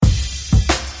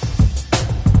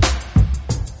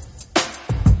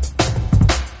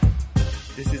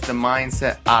the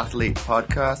Mindset Athlete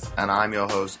Podcast, and I'm your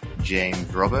host,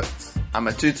 James Roberts. I'm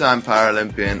a two-time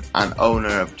Paralympian and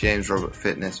owner of James Robert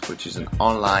Fitness, which is an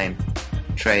online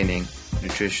training,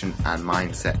 nutrition, and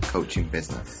mindset coaching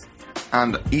business.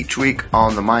 And each week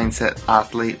on the Mindset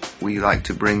Athlete, we like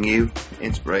to bring you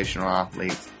inspirational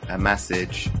athletes, a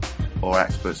message, or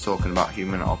experts talking about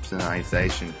human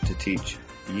optimization to teach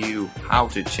you how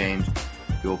to change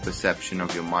your perception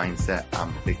of your mindset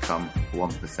and become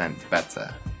 1%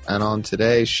 better. And on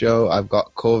today's show, I've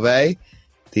got Cauvee,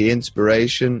 the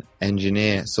inspiration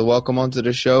engineer. So welcome onto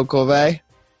the show, Cauvee.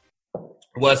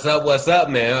 What's up,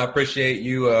 man? I appreciate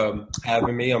you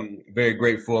having me. I'm very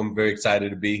grateful. I'm very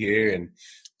excited to be here and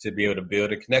to be able to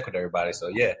build and connect with everybody. So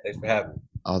yeah, thanks for having me.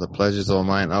 Oh, the pleasure's all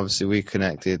mine. Obviously, we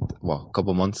connected, a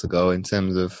couple months ago in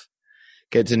terms of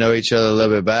getting to know each other a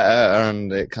little bit better,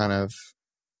 and it kind of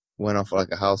went off like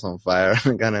a house on fire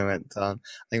and kind of went on.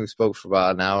 I think we spoke for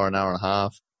about an hour and a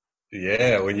half.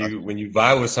 Yeah, when you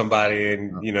vibe with somebody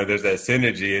and, you know, there's that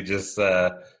synergy, it just,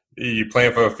 you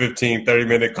plan for a 15,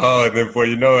 30-minute call, and then before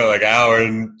you know it, like an hour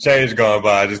and change gone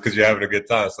by just because you're having a good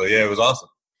time. So, yeah, it was awesome.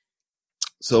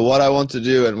 So what I want to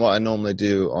do and what I normally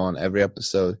do on every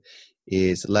episode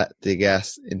is let the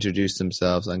guests introduce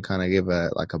themselves and kind of give a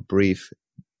brief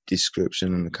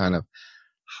description and kind of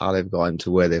how they've gotten to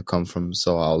where they've come from.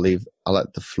 So I'll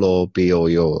let the floor be all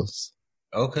yours.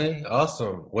 Okay,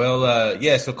 awesome. Well,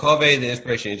 so Cauvee, the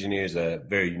inspiration engineer, is a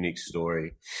very unique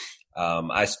story.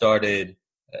 I started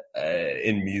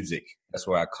in music. That's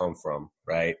where I come from,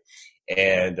 right?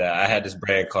 And I had this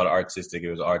brand called Artistic. It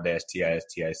was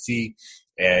R-TISTIC.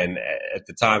 And at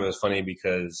the time, it was funny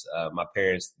because my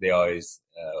parents, they always,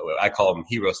 I call them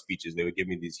hero speeches. They would give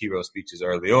me these hero speeches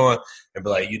early on and be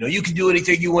like, you know, you can do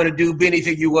anything you want to do, be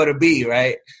anything you want to be,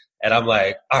 right? And I'm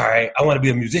like, all right, I want to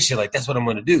be a musician. Like, that's what I'm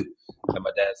going to do. And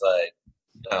my dad's like,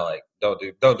 no, like, don't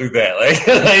do that.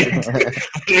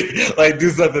 Like do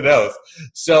something else.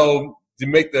 So to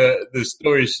make the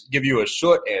story give you a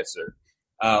short answer,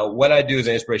 what I do as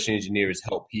an inspiration engineer is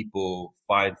help people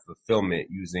find fulfillment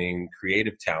using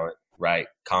creative talent, right,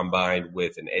 combined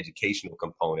with an educational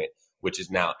component, which is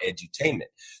now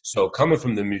edutainment. So coming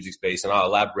from the music space, and I'll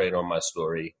elaborate on my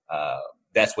story,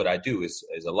 that's what I do as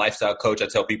a lifestyle coach. I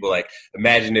tell people, like,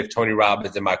 imagine if Tony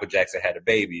Robbins and Michael Jackson had a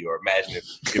baby, or imagine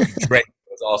if Drake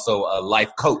was also a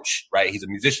life coach, right? He's a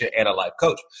musician and a life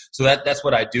coach. So that's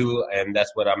what I do, and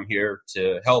that's what I'm here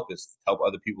to help, is help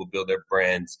other people build their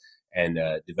brands and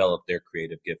develop their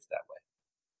creative gifts that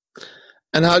way.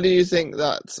 And how do you think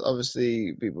that,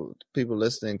 obviously, people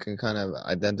listening can kind of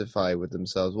identify with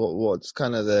themselves? What's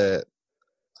kind of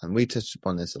and we touched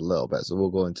upon this a little bit, so we'll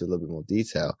go into a little bit more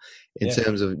detail in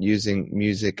terms of using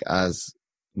music as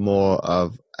more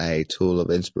of a tool of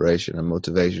inspiration and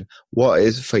motivation. What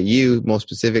is, for you more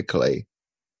specifically,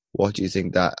 what do you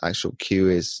think that actual cue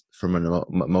is from an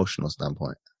emotional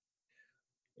standpoint?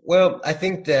 Well, I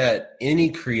think that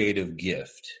any creative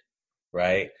gift,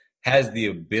 right, has the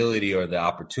ability or the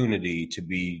opportunity to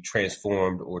be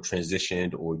transformed or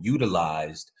transitioned or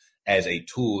utilized as a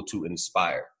tool to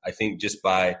inspire. I think just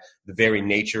by the very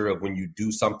nature of when you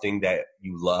do something that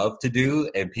you love to do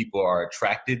and people are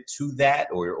attracted to that,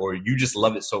 or you just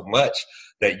love it so much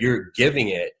that you're giving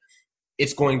it,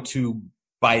 it's going to,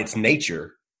 by its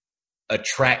nature,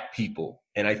 attract people.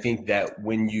 And I think that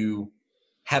when you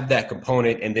have that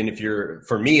component, and then if you're,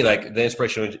 for me, like the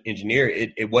inspirational engineer,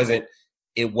 it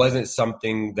wasn't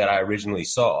something that I originally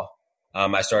saw.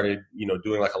 I started,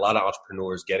 doing like a lot of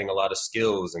entrepreneurs, getting a lot of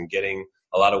skills and getting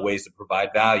a lot of ways to provide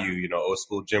value, old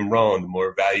school Jim Rohn, the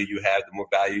more value you have, the more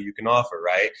value you can offer,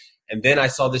 right? And then I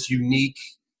saw this unique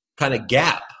kind of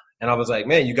gap. And I was like,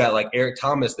 man, you got like Eric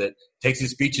Thomas that takes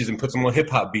his speeches and puts them on hip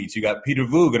hop beats. You got Peter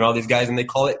Voog and all these guys, and they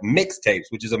call it mixtapes,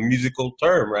 which is a musical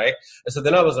term, right? And so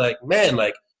then I was like, man,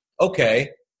 like, okay,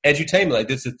 edutainment, like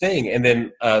this is a thing. And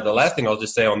then the last thing I'll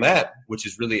just say on that, which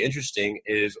is really interesting,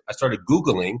 is I started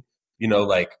Googling,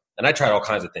 and I tried all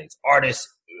kinds of things: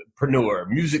 artistpreneur,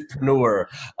 musicpreneur,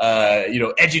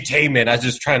 edutainment. I was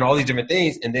just trying all these different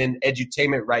things. And then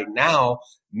edutainment right now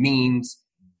means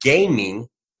gaming,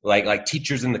 like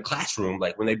teachers in the classroom,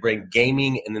 like when they bring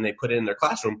gaming and then they put it in their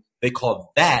classroom, they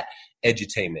call that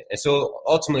edutainment. And so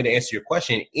ultimately, to answer your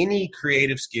question, any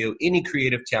creative skill, any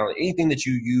creative talent, anything that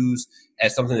you use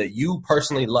as something that you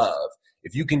personally love,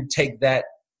 if you can take that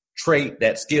trait,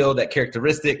 that skill, that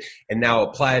characteristic, and now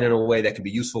apply it in a way that can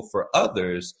be useful for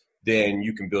others, then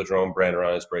you can build your own brand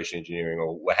around inspiration engineering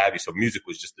or what have you. So music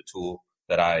was just the tool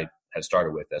that I had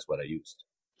started with. That's what I used.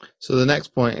 So the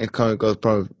next point, it kind of goes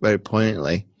probably very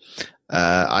poignantly.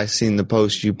 I seen the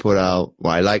post you put out.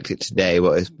 Well, I liked it today,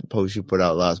 but it's the post you put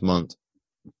out last month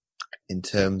in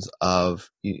terms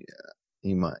of, you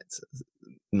might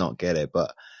not get it,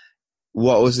 but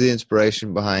what was the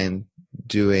inspiration behind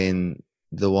doing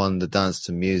the dance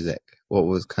to music? What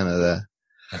was kind of the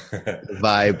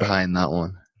vibe behind that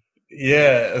one?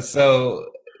 Yeah. So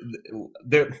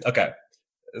okay.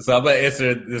 So I'm gonna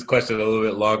answer this question a little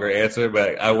bit longer answer,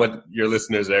 but I want your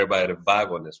listeners, everybody, to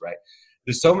vibe on this, right?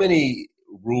 There's so many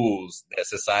rules that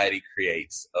society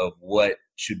creates of what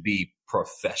should be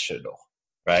professional,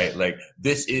 right? Like,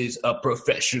 this is a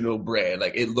professional brand.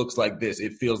 Like, it looks like this,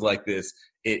 it feels like this,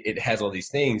 it has all these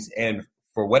things. And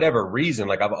for whatever reason,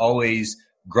 like, I've always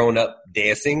grown up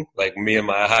dancing. Like, me and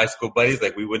my high school buddies,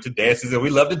 like, we went to dances and we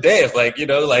love to dance. Like,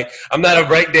 like, I'm not a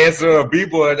break dancer or a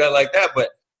b-boy or nothing like that, but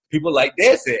people like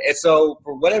dancing. And so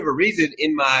for whatever reason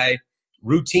in my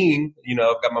routine,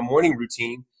 I've got my morning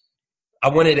routine, I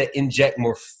wanted to inject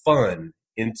more fun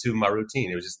into my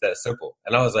routine. It was just that simple.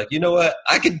 And I was like, you know what?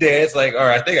 I can dance. Like, all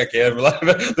right, I think I can.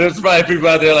 There's probably people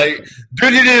out there like,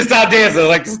 dude, you need to stop dancing.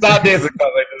 Like, stop dancing.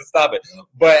 Like, stop it.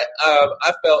 But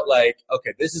I felt like,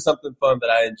 okay, this is something fun that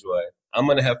I enjoy. I'm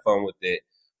going to have fun with it.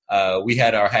 We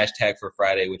had our hashtag for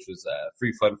Friday, which was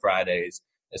Free Fun Fridays.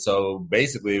 And so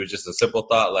basically it was just a simple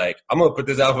thought, like, I'm going to put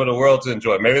this out for the world to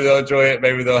enjoy. Maybe they'll enjoy it.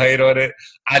 Maybe they'll hate on it.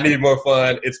 I need more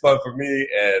fun. It's fun for me.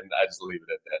 And I just leave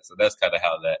it at that. So that's kind of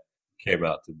how that came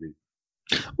out to be.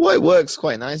 Well, it works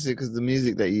quite nicely because the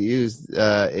music that you use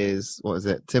is, what is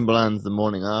it, Timbaland's The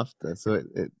Morning After. So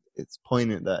it's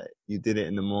poignant that you did it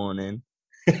in the morning.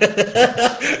 You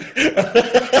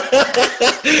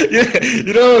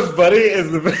know what's funny is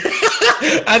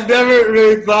I never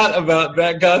really thought about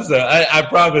that concept. I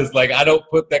promise, like, I don't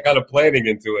put that kind of planning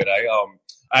into it.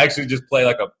 I actually just play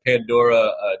like a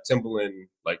Pandora Timbaland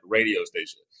like radio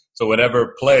station. So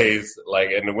whatever plays,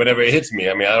 like, and whenever it hits me,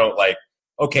 I mean, I don't like,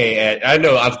 okay, and I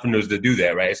know entrepreneurs that do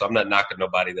that, right? So I'm not knocking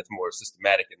nobody that's more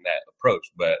systematic in that approach,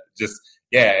 but just,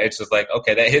 yeah, it's just like,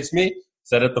 okay, that hits me.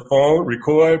 Set up the phone,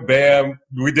 record, bam,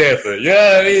 we dancing.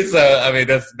 Yeah, I mean, so I mean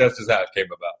that's just how it came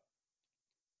about.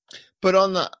 But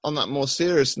on that more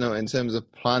serious note, in terms of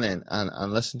planning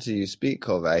and listening to you speak,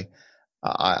 Cauvee,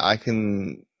 I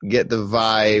can get the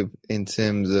vibe in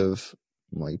terms of,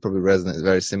 well, you probably resonate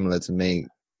very similar to me.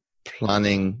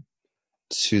 Planning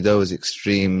to those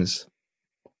extremes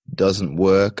doesn't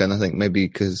work, and I think maybe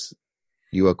because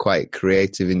you are quite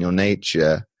creative in your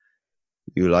nature,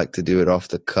 you like to do it off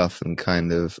the cuff and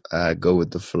kind of go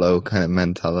with the flow kind of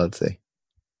mentality.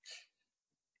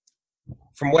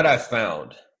 From what I've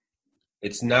found,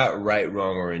 it's not right,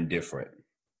 wrong, or indifferent.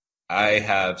 I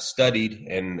have studied,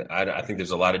 and I think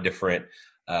there's a lot of different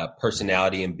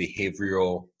personality and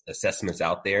behavioral assessments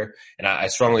out there. And I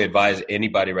strongly advise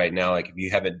anybody right now, like, if you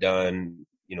haven't done,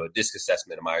 a DISC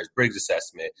assessment, a Myers-Briggs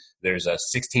assessment, there's a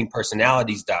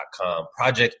 16personalities.com,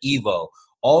 Project Evo,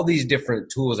 all these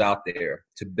different tools out there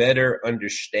to better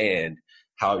understand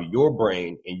how your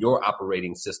brain and your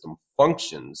operating system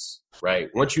functions, right?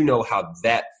 Once you know how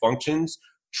that functions,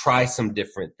 try some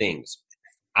different things.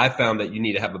 I found that you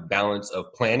need to have a balance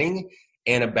of planning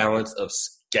and a balance of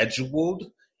scheduled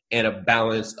and a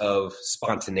balance of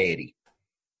spontaneity.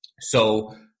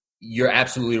 So you're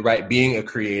absolutely right. Being a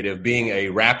creative, being a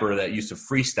rapper that used to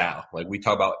freestyle, like we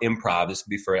talk about improv, this could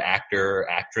be for an actor,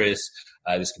 actress,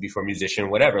 this could be for a musician,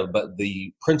 whatever. But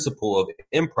the principle of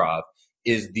improv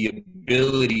is the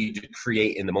ability to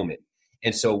create in the moment.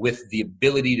 And so with the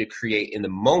ability to create in the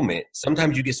moment,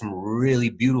 sometimes you get some really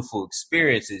beautiful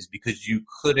experiences because you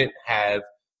couldn't have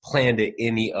planned it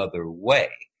any other way,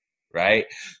 right?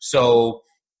 So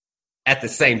at the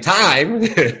same time,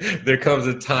 there comes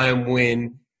a time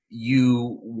when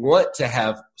you want to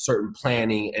have certain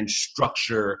planning and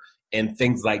structure and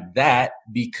things like that,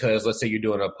 because let's say you're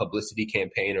doing a publicity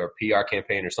campaign or a PR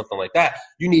campaign or something like that,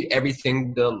 you need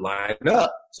everything to line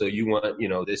up. So you want,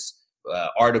 this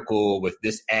article with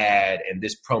this ad and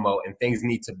this promo, and things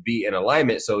need to be in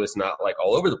alignment so it's not like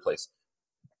all over the place.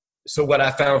 So what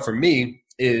I found for me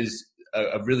is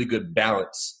a really good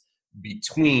balance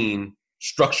between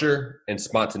structure and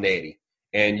spontaneity.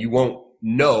 And you won't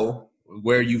know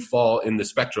where you fall in the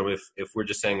spectrum if we're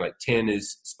just saying like 10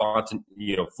 is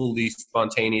fully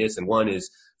spontaneous and 1 is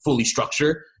fully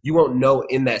structured. You won't know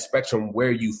in that spectrum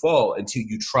where you fall until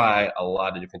you try a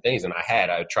lot of different things. And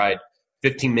I tried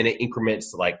 15-minute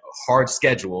increments, like hard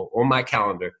schedule on my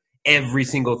calendar. Every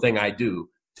single thing I do,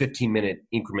 15-minute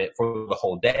increment for the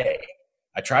whole day.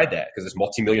 I tried that because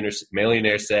this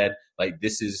millionaire said, like,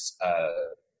 this is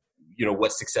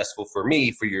what's successful for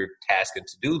me for your task and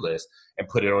to-do list, and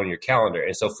put it on your calendar.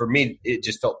 And so for me, it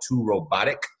just felt too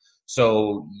robotic.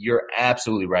 So you're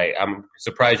absolutely right. I'm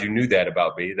surprised you knew that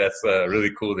about me. That's really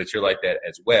cool that you're like that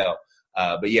as well.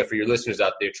 But yeah, for your listeners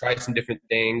out there, try some different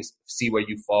things, see where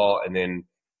you fall, and then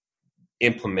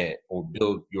implement or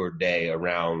build your day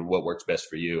around what works best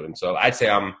for you. And so I'd say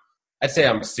I'm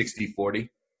 60-40,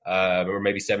 or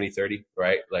maybe 70-30,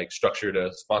 right? Like structure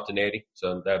to spontaneity.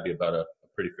 So that'd be about a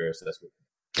pretty fair assessment.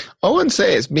 I wouldn't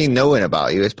say it's me knowing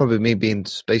about you. It's probably me being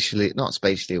not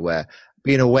spatially aware,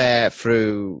 being aware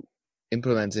through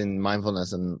implementing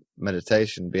mindfulness and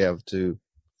meditation, be able to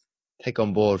take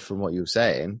on board from what you're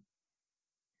saying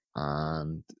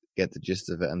and get the gist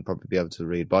of it, and probably be able to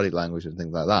read body language and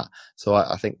things like that. So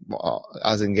I think,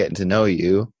 as in getting to know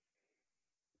you,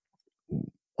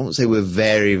 I won't say we're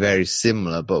very, very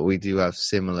similar, but we do have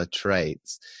similar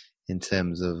traits in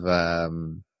terms of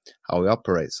how we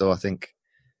operate. So I think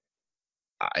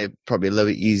it's probably a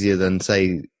little bit easier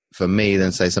for me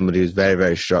than somebody who's very,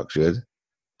 very structured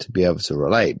to be able to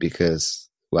relate, because,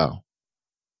 well,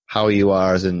 how you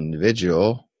are as an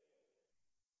individual,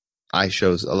 I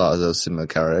show a lot of those similar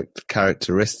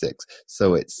characteristics.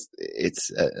 So it's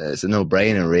a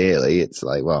no-brainer, really. It's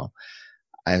like, well,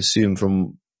 I assume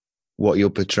from what you're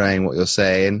portraying, what you're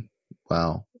saying,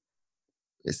 well,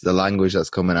 it's the language that's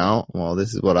coming out. Well,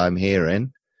 this is what I'm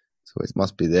hearing, so it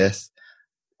must be this.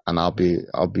 And I'll be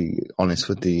honest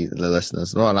with the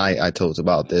listeners. Well, and I talked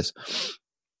about this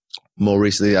more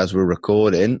recently as we're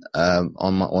recording on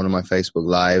one of my Facebook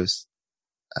lives.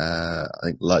 I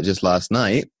think just last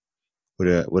night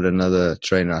with another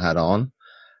trainer I had on,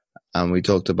 and we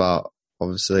talked about,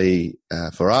 obviously,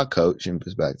 for our coaching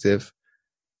perspective,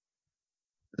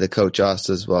 the coach asked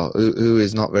us, well, who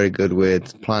is not very good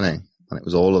with planning? And it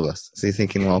was all of us. So you're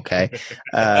thinking, well, okay.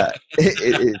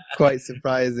 It's quite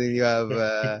surprising you have,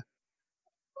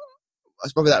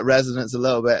 it's probably that resonance a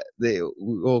little bit. We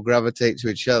all gravitate to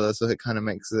each other. So it kind of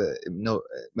makes it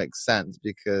makes sense,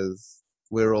 because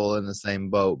we're all in the same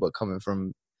boat, but coming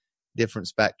from different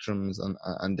spectrums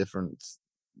and different,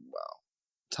 well,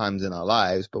 times in our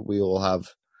lives. But we all have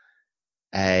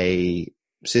a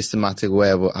systematic way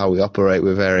of how we operate.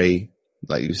 We're very,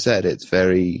 like you said, it's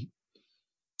very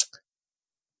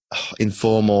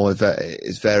informal.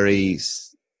 It's very,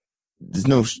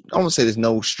 I won't say there's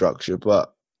no structure,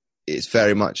 but it's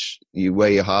very much you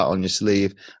wear your heart on your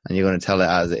sleeve and you're going to tell it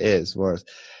as it is. Whereas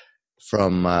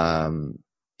from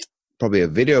probably a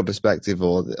video perspective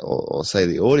or say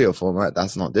the audio format,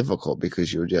 that's not difficult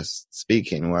because you're just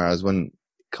speaking. Whereas when it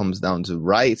comes down to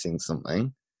writing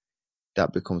something,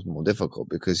 that becomes more difficult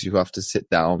because you have to sit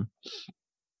down,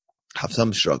 have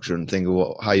some structure, and think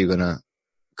of how you're going to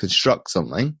construct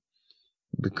something,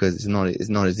 because it's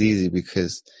not as easy,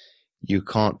 because you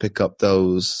can't pick up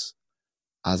those,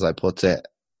 as I put it,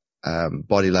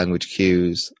 body language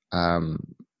cues, of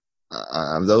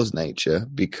those nature,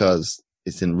 because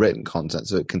it's in written content.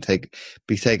 So it can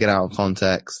be taken out of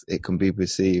context. It can be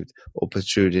perceived or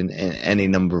protruded in any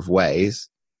number of ways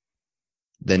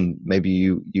than maybe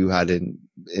you had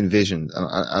envisioned. And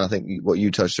I think what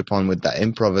you touched upon with that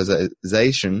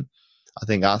improvisation, I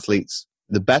think athletes,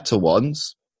 the better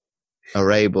ones,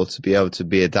 are able to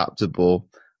be adaptable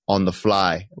on the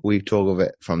fly. We talk of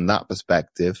it from that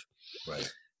perspective.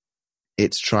 Right.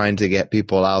 It's trying to get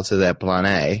people out of their plan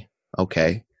A.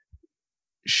 Okay,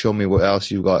 show me what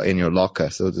else you got in your locker,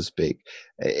 so to speak.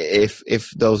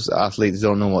 If those athletes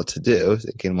don't know what to do,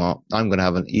 thinking, well, I'm going to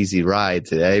have an easy ride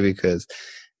today because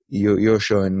you're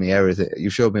showing me everything. You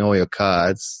showed me all your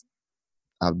cards.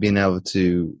 I've been able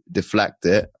to deflect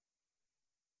it.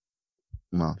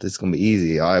 Well, this is going to be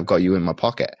easy. I've got you in my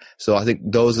pocket. So I think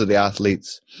those are the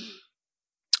athletes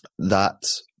that,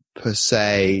 per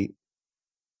se,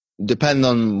 depend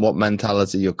on what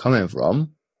mentality you're coming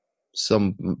from.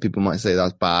 Some people might say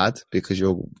that's bad because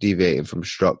you're deviating from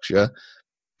structure,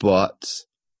 but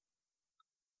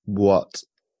what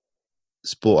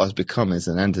sport has become is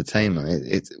an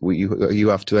entertainment. You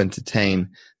have to entertain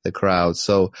the crowd.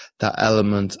 So that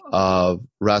element of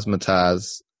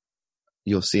razzmatazz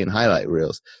you'll see in highlight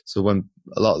reels. So when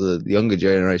a lot of the younger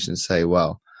generations say,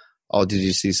 well, oh, did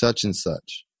you see such and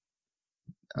such?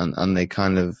 And they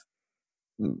kind of,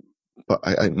 but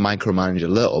I micromanage a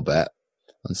little bit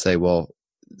and say, well,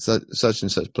 such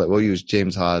and such play. We'll use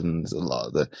James Harden. A lot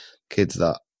of the kids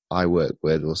that I work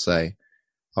with will say,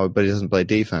 oh, but he doesn't play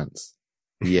defense.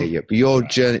 Yeah. But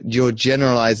you're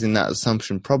generalizing that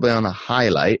assumption probably on a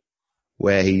highlight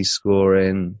where he's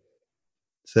scoring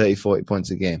 30, 40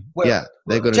 points a game. Well,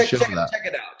 they're going to show that.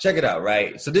 Check it out,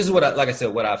 right? So this is what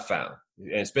I've found,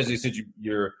 and especially since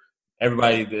you're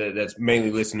everybody that's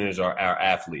mainly listeners are our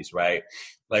athletes, right?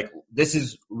 Like, this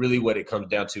is really what it comes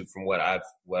down to from what I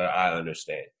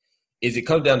understand, is it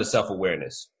comes down to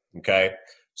self-awareness, okay?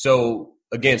 So,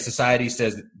 again, society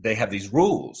says they have these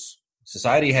rules.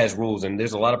 society has rules, and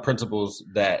there's a lot of principles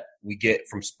that we get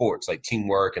from sports, like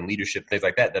teamwork and leadership, things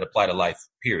like that, that apply to life,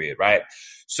 period, right?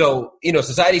 So,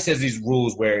 society says these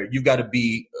rules where you've got to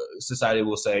be, society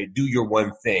will say, do your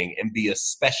one thing and be a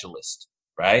specialist,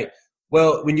 right?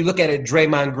 Well, when you look at it,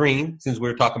 Draymond Green, since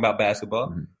we're talking about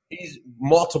basketball, he's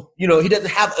multiple, he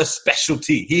doesn't have a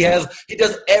specialty. He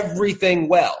does everything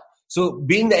well. So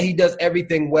being that he does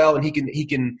everything well and he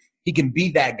can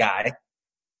be that guy,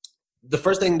 the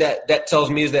first thing that tells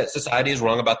me is that society is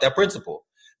wrong about that principle.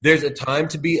 There's a time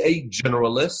to be a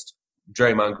generalist,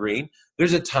 Draymond Green.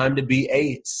 There's a time to be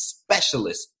a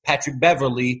specialist, Patrick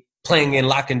Beverly, playing in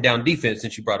locking down defense,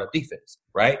 since you brought up defense,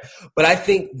 right? But I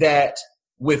think that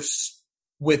with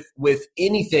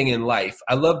anything in life,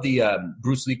 I love the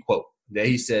Bruce Lee quote that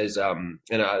he says, and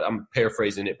I'm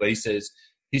paraphrasing it, but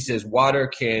he says water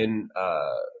can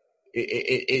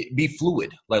it be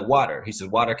fluid like water. He says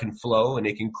water can flow and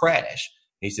it can crash.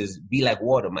 He says, be like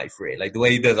water, my friend. Like the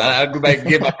way he does. I go back and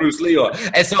get my Bruce Lee on.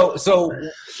 And so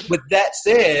with that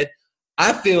said,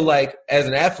 I feel like as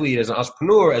an athlete, as an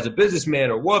entrepreneur, as a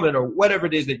businessman or woman or whatever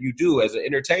it is that you do, as an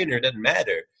entertainer, it doesn't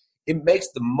matter. It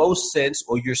makes the most sense,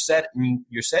 or you're setting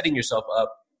yourself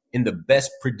up in the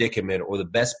best predicament or the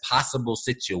best possible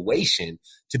situation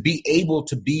to be able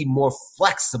to be more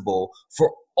flexible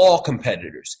for all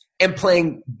competitors and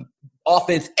playing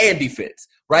offense and defense,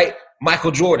 right?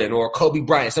 Michael Jordan or Kobe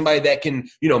Bryant, somebody that can,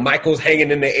 Michael's hanging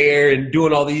in the air and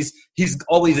doing all these, he's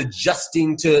always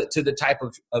adjusting to the type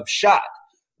of shot.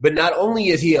 But not only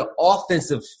is he an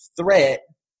offensive threat,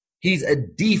 he's a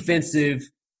defensive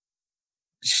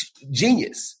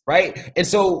genius, right? And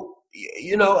so,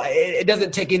 it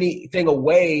doesn't take anything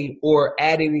away or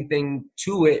add anything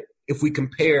to it if we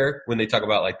compare, when they talk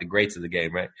about like the greats of the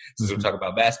game, right? Since we're talking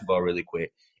about basketball really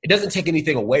quick, it doesn't take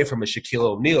anything away from a Shaquille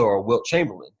O'Neal or a Wilt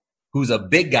Chamberlain, who's a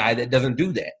big guy that doesn't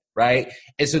do that, right?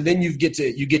 And so then you get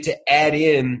to add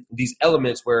in these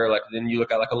elements where, like, then you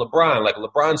look at like a LeBron. Like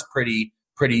LeBron's pretty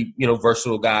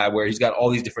versatile guy where he's got all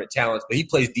these different talents, but he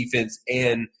plays defense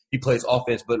and he plays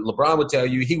offense. But LeBron would tell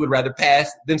you he would rather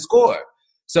pass than score.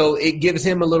 So it gives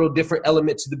him a little different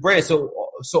element to the brand. So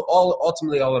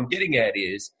ultimately all I'm getting at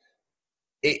is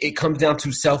it comes down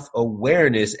to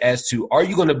self-awareness as to, are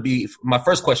you going to be, my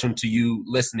first question to you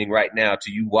listening right now,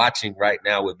 to you watching right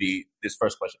now would be this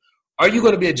first question. Are you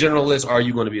going to be a generalist or are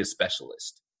you going to be a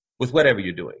specialist with whatever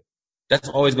you're doing? That's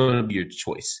always going to be your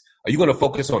choice. Are you going to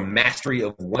focus on mastery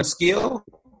of one skill,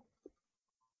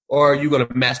 or are you going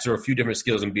to master a few different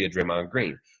skills and be a Draymond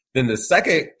Green? Then the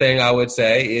second thing I would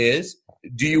say is,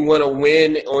 do you want to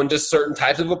win on just certain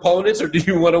types of opponents, or do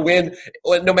you want to win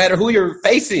no matter who you're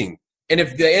facing? And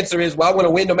if the answer is, well, I want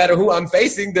to win no matter who I'm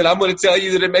facing, then I'm going to tell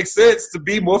you that it makes sense to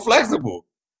be more flexible,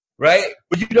 right?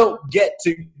 But you don't get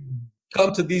to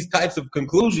come to these types of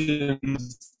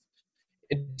conclusions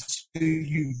until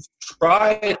you've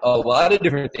tried a lot of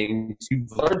different things,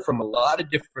 you've learned from a lot of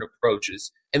different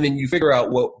approaches, and then you figure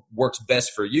out what works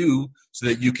best for you so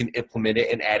that you can implement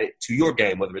it and add it to your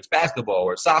game, whether it's basketball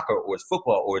or soccer or it's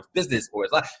football or it's business or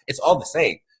it's life. It's all the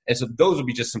same. And so those would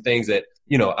be just some things that,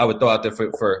 I would throw out there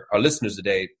for our listeners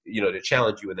today, to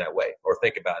challenge you in that way or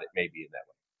think about it maybe in that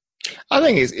way. I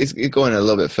think it's going a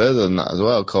little bit further than that as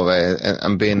well, Cauvee,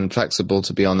 and being flexible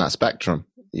to be on that spectrum.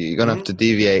 You're going to have to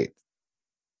deviate,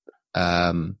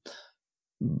 if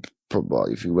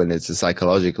you went into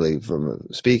psychologically from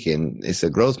speaking, it's a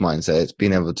growth mindset. It's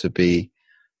being able to be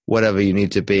whatever you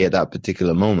need to be at that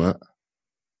particular moment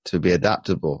to be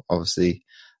adaptable. Obviously,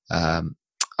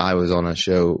 I was on a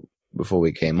show before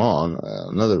we came on,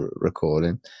 another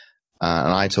recording,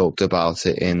 and I talked about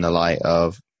it in the light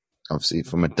of, obviously,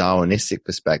 from a Darwinistic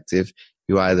perspective,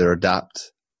 you either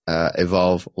adapt,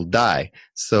 evolve, or die.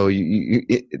 So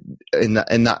in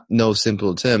that no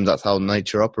simple term, that's how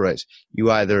nature operates.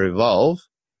 You either evolve,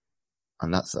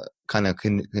 and that's a kind of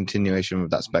continuation of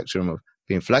that spectrum of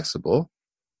being flexible,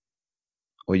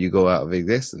 or you go out of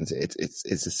existence.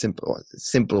 It's a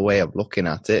simple way of looking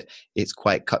at it. It's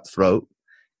quite cutthroat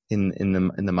in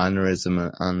the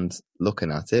mannerism and looking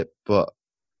at it, but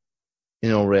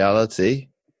in all reality,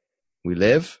 we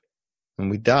live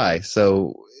and we die.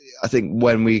 So I think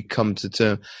when we come to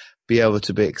term, be able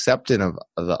to be accepting of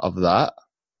that,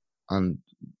 and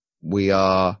we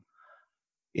are,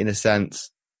 in a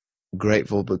sense,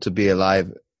 grateful, but to be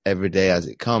alive every day as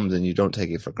it comes, and you don't take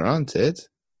it for granted,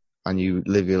 and you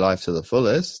live your life to the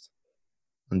fullest,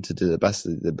 and to do the best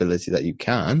of the ability that you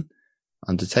can,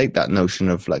 and to take that notion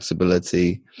of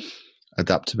flexibility,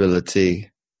 adaptability,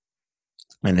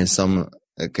 and in some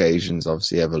occasions,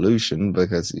 obviously, evolution,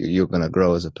 because you're going to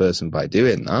grow as a person by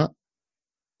doing that.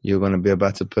 You're going to be a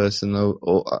better person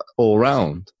all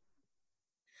round.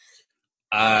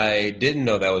 I didn't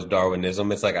know that was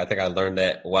Darwinism. It's like I think I learned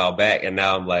that a while back, and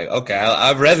now I'm like, okay,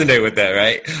 I resonate with that,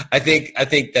 right? I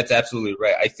think that's absolutely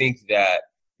right. I think that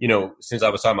since I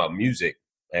was talking about music,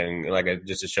 and like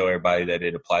just to show everybody that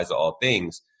it applies to all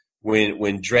things,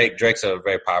 when Drake's a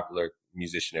very popular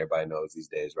musician, everybody knows these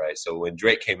days, right? So when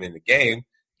Drake came in the game,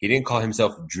 he didn't call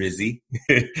himself Drizzy.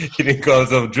 He didn't call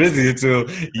himself Drizzy until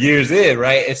years in,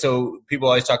 right? And so people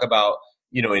always talk about,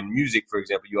 in music, for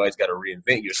example, you always got to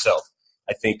reinvent yourself.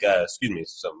 I think, excuse me,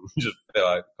 something just fell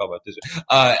out. Call about this.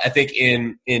 I think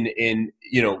in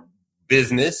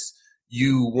business,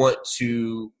 you want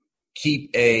to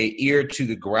keep a ear to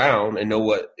the ground and know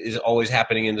what is always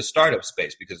happening in the startup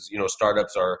space, because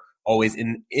startups are always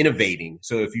innovating.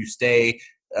 So if you stay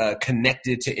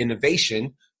connected to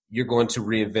innovation, you're going to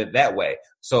reinvent that way.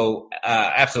 So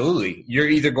absolutely, you're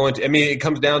either going to. I mean, it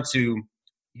comes down to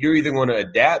you're either going to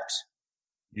adapt,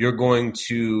 you're going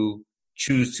to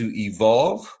choose to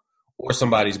evolve, or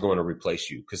somebody's going to replace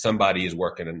you because somebody is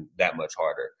working that much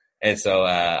harder. And so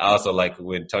I also like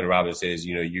when Tony Robbins says,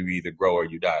 you either grow or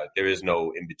you die. There is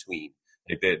no in between.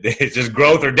 It's just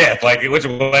growth or death. Like, which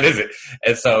one is it?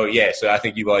 And so, so I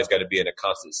think you've always got to be in a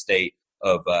constant state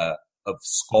of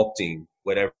sculpting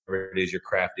whatever it is your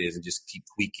craft is, and just keep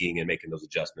tweaking and making those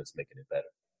adjustments, making it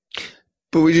better.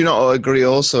 But would you not agree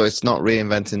also it's not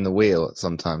reinventing the wheel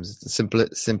sometimes? It's the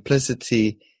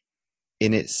simplicity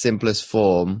in its simplest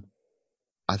form.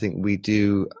 I think we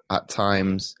do at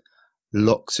times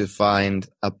look to find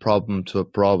a problem to a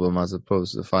problem as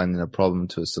opposed to finding a problem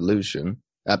to a solution.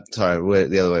 We're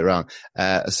the other way around.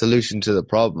 A solution to the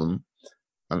problem.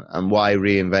 And why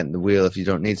reinvent the wheel if you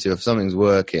don't need to? If something's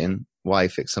working, why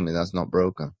fix something that's not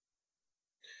broken?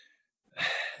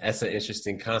 That's an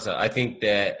interesting concept. I think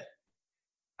that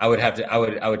I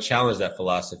would challenge that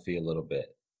philosophy a little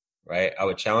bit, right? I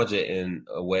would challenge it in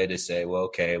a way to say,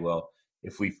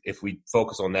 if we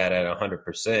focus on that at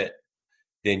 100%,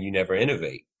 then you never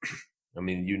innovate. I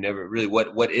mean, you never really,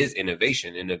 what is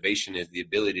innovation? Innovation is the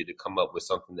ability to come up with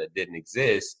something that didn't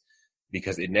exist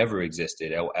because it never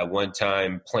existed. At one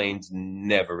time, planes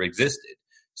never existed.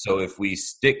 So if we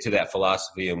stick to that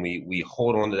philosophy and we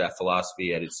hold on to that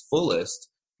philosophy at its fullest,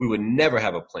 we would never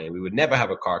have a plane. We would never have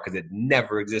a car because it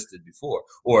never existed before.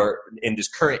 Or in this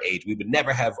current age, we would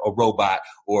never have a robot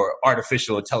or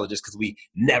artificial intelligence because we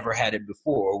never had it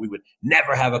before. Or we would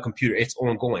never have a computer. It's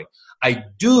ongoing. I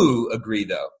do agree,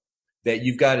 though, that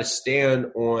you've got to stand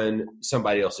on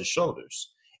somebody else's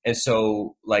shoulders. And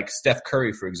so, like Steph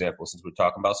Curry, for example, since we're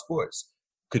talking about sports,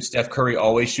 could Steph Curry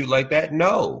always shoot like that?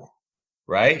 No,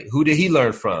 right? Who did he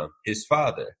learn from? His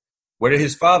father. Where did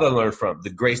his father learn from? The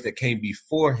greats that came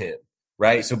before him,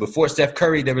 right? So before Steph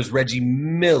Curry, there was Reggie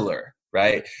Miller,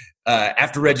 right?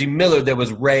 After Reggie Miller, there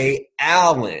was Ray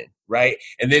Allen, right?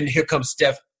 And then here comes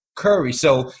Steph Curry.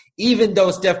 So even though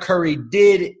Steph Curry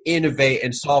did innovate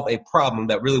and solve a problem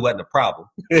that really wasn't a problem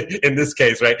in this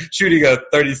case, right? Shooting a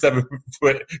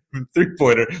 37-foot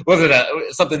three-pointer wasn't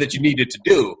something that you needed to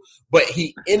do, but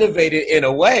he innovated in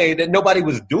a way that nobody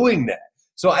was doing that.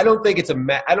 So I don't think it's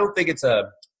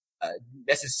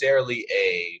necessarily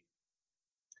a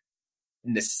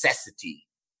necessity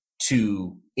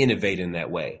to innovate in that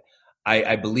way.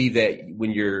 I believe that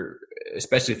when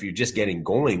especially if you're just getting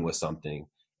going with something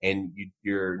and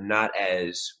you're not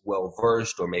as well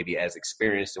versed or maybe as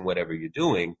experienced in whatever you're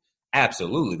doing,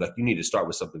 absolutely. Like, you need to start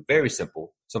with something very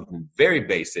simple, something very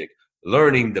basic,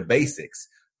 learning the basics.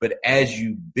 But as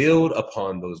you build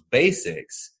upon those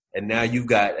basics, and now you've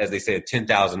got, as they say,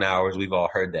 10,000 hours. We've all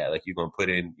heard that. Like, you're going to put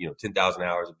in, 10,000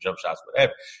 hours of jump shots,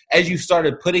 whatever. As you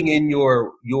started putting in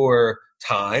your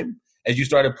time, as you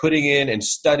started putting in and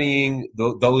studying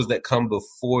those that come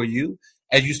before you,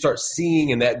 as you start seeing,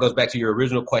 and that goes back to your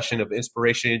original question of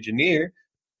inspiration engineer,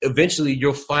 eventually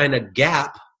you'll find a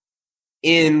gap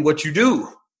in what you do,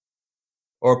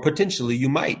 or potentially you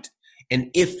might.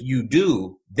 And if you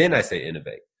do, then I say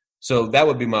innovate. So that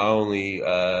would be my only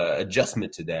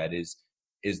adjustment to that is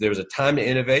there's a time to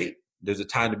innovate, there's a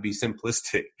time to be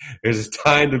simplistic, there's a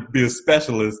time to be a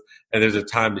specialist, and there's a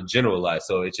time to generalize.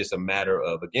 So it's just a matter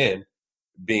of, again,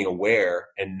 being aware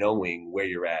and knowing where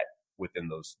you're at within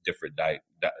those different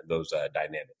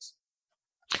dynamics.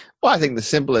 Well, I think the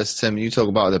simplest, Tim, you talk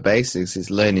about the basics,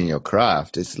 is learning your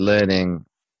craft. It's learning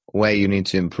where you need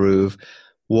to improve,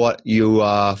 what you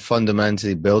are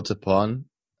fundamentally built upon.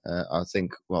 I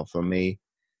think, for me,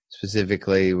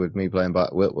 specifically with me playing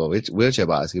wheelchair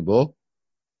basketball,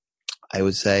 I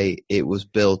would say it was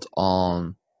built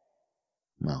on,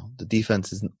 the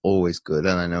defense isn't always good,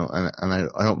 and I know, and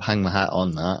I don't hang my hat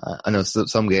on that. I know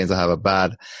some games I have a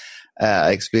bad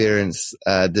experience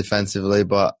defensively,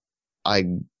 but I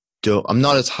I'm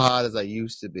not as hard as I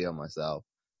used to be on myself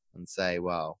and say,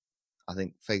 well, I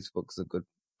think Facebook's a good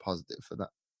positive for that.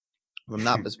 From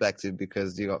that perspective,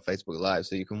 because you got Facebook Live,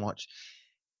 so you can watch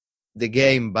the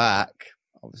game back,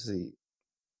 obviously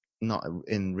not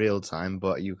in real time,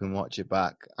 but you can watch it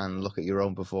back and look at your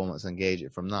own performance and gauge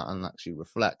it from that and actually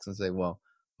reflect and say, well,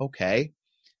 okay,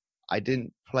 I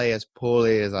didn't play as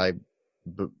poorly as I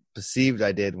perceived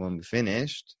I did when we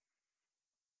finished.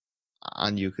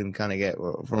 And you can kind of get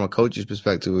from a coach's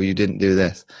perspective, well, you didn't do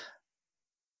this.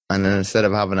 And then instead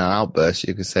of having an outburst,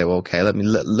 you can say, well, okay, let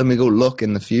me go look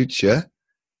in the future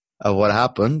of what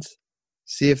happened,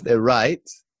 see if they're right.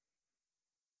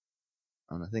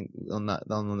 And I think on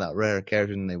that rare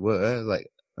occasion they were, I was like,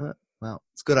 well,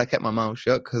 it's good I kept my mouth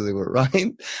shut because they were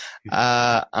right,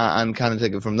 and kind of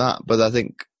take it from that. But I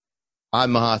think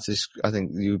I'm a harshest. I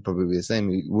think you would probably be the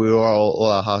same. We're all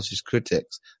our harshest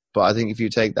critics. But I think if you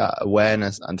take that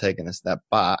awareness and taking a step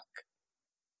back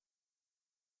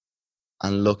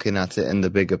and looking at it in the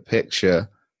bigger picture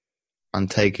and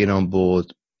taking on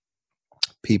board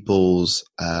people's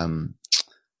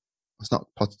it's not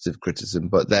positive criticism,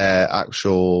 but their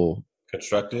actual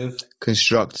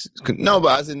no,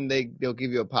 but as in they'll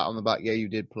give you a pat on the back. Yeah, you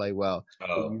did play well. But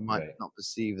you might not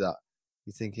perceive that.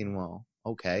 You're thinking, well,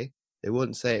 okay, they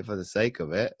wouldn't say it for the sake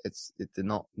of it. They're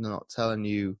not telling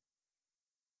you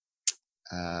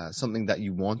something that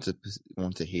you want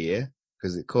to hear,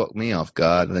 because it caught me off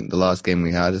guard. I think the last game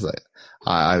we had is like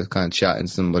I was kind of chatting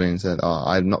to somebody and said, "Oh,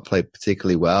 I've not played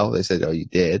particularly well." They said, "Oh, you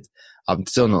did." I've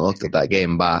still not looked at that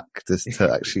game back just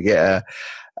to actually get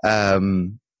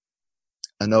an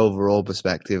overall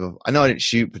perspective of. I know I didn't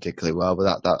shoot particularly well,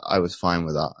 but that I was fine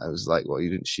with that. I was like, "Well, you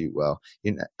didn't shoot well.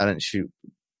 I didn't shoot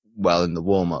well in the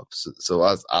warm ups." So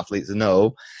as athletes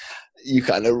know, you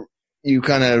kind of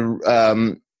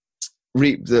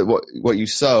reap what you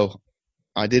sow.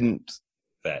 I didn't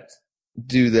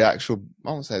do the actual,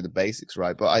 I won't say the basics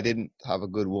right, but I didn't have a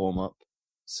good warm up.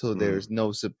 So there's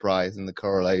no surprise in the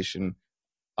correlation.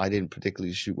 I didn't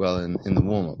particularly shoot well in the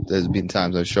warm up. There's been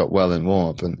times I've shot well in warm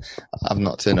up and I've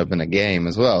not turned up in a game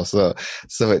as well. So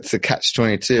it's a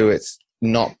catch-22. It's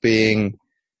not being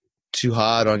too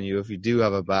hard on you if you do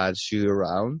have a bad shoot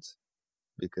around,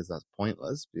 because that's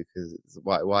pointless. Because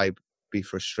why be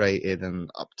frustrated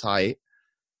and uptight?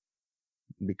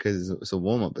 Because it's a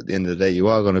warm up. At the end of the day, you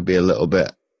are going to be a little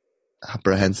bit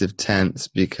apprehensive, tense,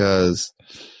 because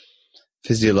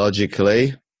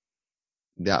physiologically,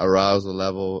 that arousal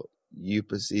level, you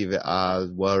perceive it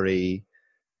as worry,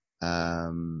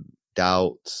 doubt,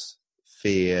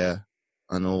 fear,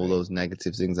 and all those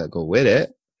negative things that go with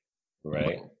it.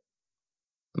 Right.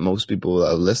 Most people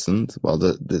that have listened, well,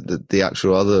 the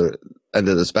actual other end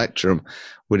of the spectrum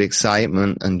with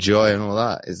excitement and joy and all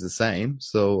that is the same.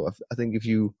 So I think if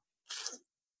you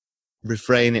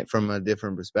refrain it from a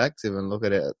different perspective and look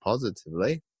at it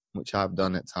positively, which I've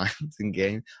done at times in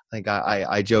game, I think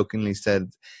I jokingly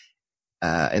said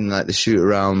in like the shoot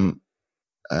around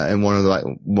in one of the like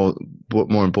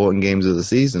more important games of the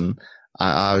season,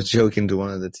 I was joking to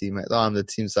one of the teammates, "Oh, I'm the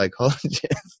team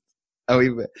psychologist." And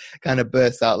we kind of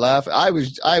burst out laughing. I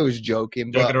was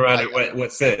joking, but around in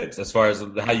what sense? As far as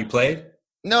how you played?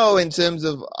 No, in terms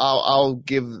of I'll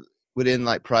give within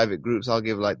like private groups, I'll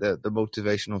give like the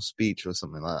motivational speech or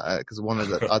something like that. Because one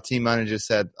of our team managers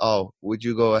said, "Oh, would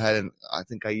you go ahead?" And I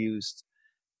think I used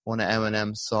one of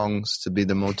Eminem's songs to be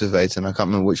the motivator, and I can't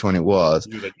remember which one it was.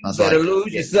 You better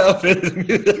lose yourself. I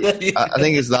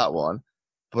think it's that one.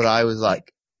 But I was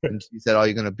like, and she said, "Oh,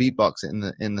 you're going to beatbox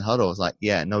it in the huddle." I was like,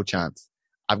 "Yeah, no chance.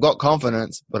 I've got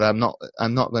confidence, but I'm not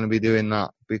going to be doing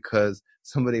that because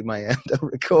somebody might end up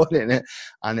recording it."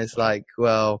 And it's like,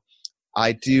 well,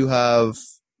 I do have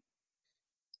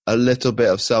a little bit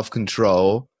of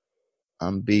self-control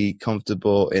and be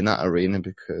comfortable in that arena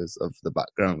because of the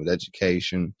background with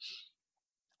education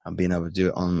and being able to do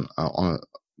it on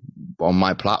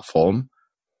my platform.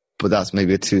 But that's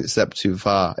maybe a step too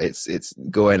far. It's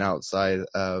going outside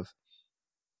of,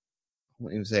 I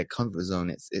wouldn't even say a comfort zone.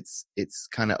 It's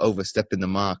kind of overstepping the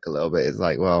mark a little bit. It's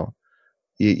like, well,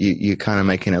 you're kind of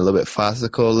making it a little bit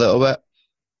farcical a little bit.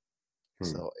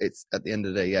 So it's, at the end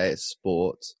of the day, yeah, it's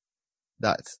sport.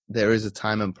 There is a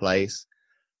time and place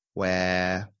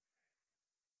where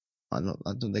I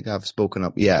don't think I've spoken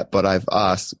up yet, but I've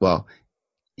asked, well,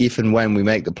 if and when we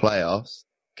make the playoffs,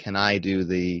 can I do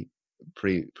the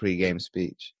pre-game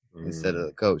speech instead of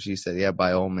the coach? He said, yeah,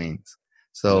 by all means.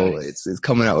 So nice. It's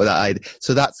coming up with that idea.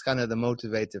 So that's kind of the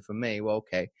motivator for me. Well,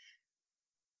 okay,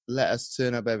 let us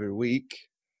turn up every week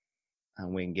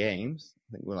and win games.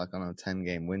 I think we're like on a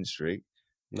 10-game win streak.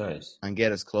 Nice. And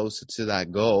get us closer to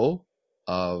that goal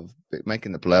of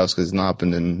making the playoffs because it's not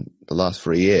happened in the last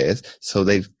 3 years. So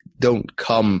they don't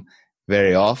come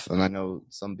very often. I know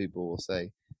some people will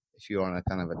say if you're on a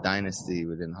kind of a dynasty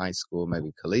within high school,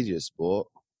 maybe collegiate sport,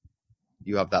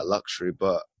 you have that luxury.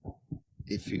 But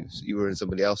if you were in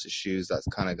somebody else's shoes that's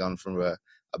kind of gone from a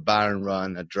barren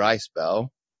run, a dry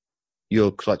spell,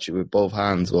 you'll clutch it with both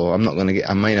hands. Or I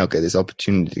may not get this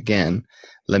opportunity again.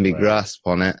 Let me grasp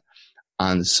on it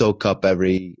and soak up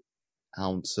every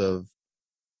ounce of,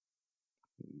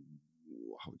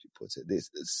 how would you put it, this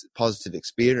positive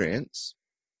experience.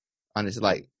 And it's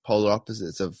like polar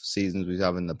opposites of seasons we've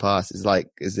had in the past. It's like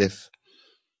as if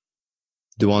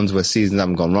the ones where seasons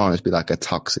haven't gone wrong, it'd be like a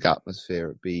toxic atmosphere.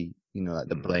 It'd be, like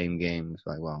the blame game. It's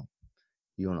like, well,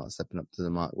 you're not stepping up to the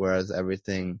mark. Whereas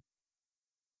everything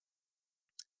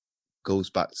goes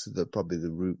back to probably the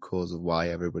root cause of why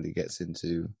everybody gets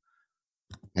into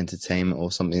entertainment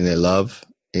or something they love.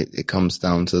 It comes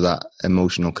down to that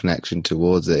emotional connection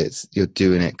towards it. You're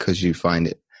doing it because you find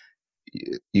it.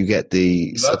 You get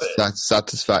the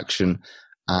satisfaction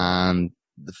and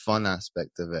the fun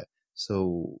aspect of it.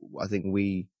 So I think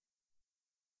we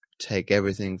take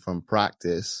everything from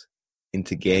practice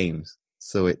into games.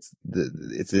 So it's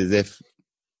as if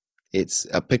it's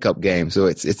a pickup game. So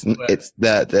it's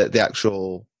the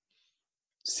actual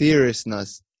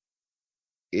seriousness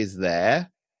is there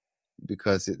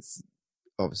because it's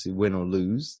obviously win or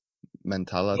lose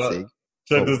mentality. Well,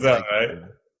 check this out, right?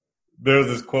 There was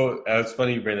this quote. It's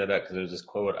funny you bring that up because there's this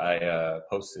quote I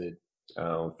posted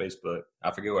on Facebook.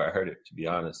 I forget where I heard it, to be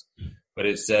honest. But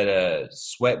it said,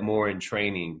 sweat more in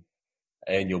training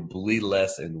and you'll bleed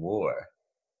less in war.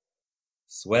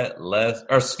 Sweat less,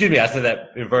 or excuse me, I said that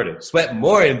inverted. Sweat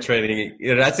more in training.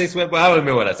 Did I say sweat more? I don't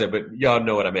remember what I said, but y'all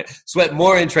know what I meant. Sweat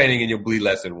more in training and you'll bleed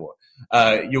less in war.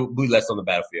 You'll bleed less on the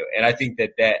battlefield. And I think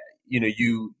that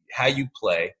how you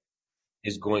play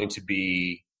is going to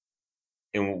be,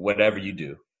 in whatever you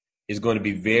do, is going to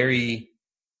be very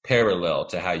parallel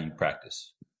to how you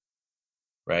practice,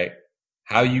 right?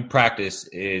 How you practice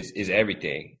is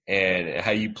everything, and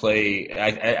how you play.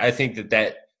 I think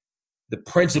that the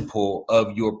principle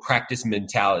of your practice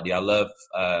mentality. I love.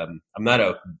 I'm not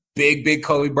a big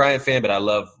Kobe Bryant fan, but I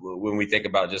love when we think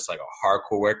about just like a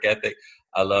hardcore work ethic.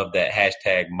 I love that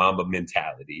hashtag Mamba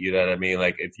mentality. You know what I mean?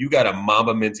 Like if you got a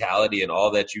Mamba mentality in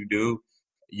all that you do,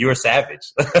 you're a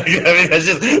savage. I mean, that's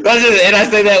just, and I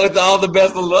say that with all the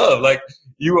best of love. Like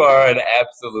you are an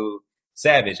absolute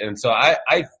savage. And so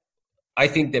I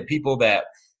think that people that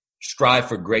strive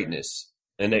for greatness,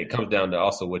 and it comes down to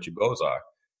also what your goals are.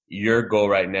 Your goal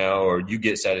right now, or you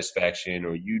get satisfaction,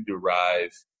 or you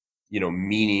derive,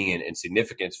 meaning and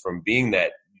significance from being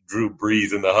that Drew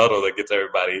Brees in the huddle that gets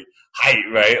everybody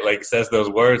hyped, right? Like says those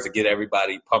words to get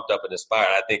everybody pumped up and inspired.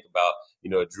 I think about,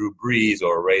 a Drew Brees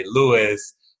or Ray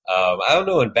Lewis. I don't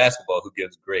know in basketball who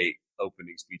gives great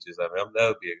opening speeches. I mean, that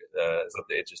would be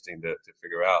something interesting to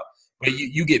figure out. But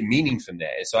you get meaning from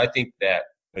that. And so I think that,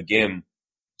 again,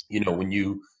 when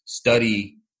you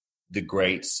study the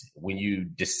greats, when you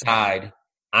decide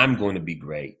I'm going to be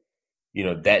great,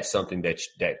 that's something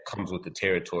that comes with the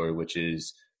territory, which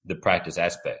is the practice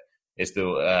aspect. It's the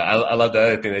I love the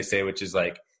other thing they say, which is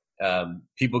like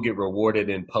people get rewarded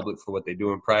in public for what they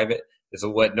do in private. So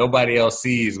what nobody else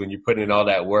sees when you put in all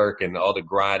that work and all the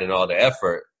grind and all the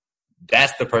effort,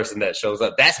 that's the person that shows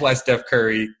up. That's why Steph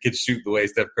Curry can shoot the way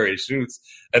Steph Curry shoots.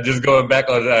 And just going back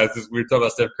on since we were talking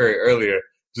about Steph Curry earlier,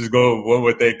 just go one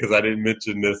more thing because I didn't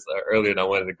mention this earlier and I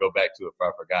wanted to go back to it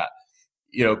before I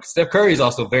forgot. Steph Curry is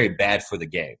also very bad for the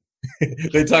game.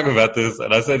 They talk about this,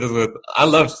 and I say this I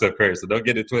love Steph Curry, so don't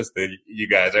get it twisted, you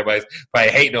guys. Everybody's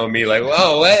probably hating on me, like,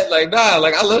 whoa, what? Like, nah,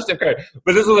 like, I love Steph Curry.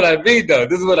 But this is what I mean, though.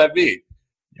 This is what I mean.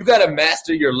 You got to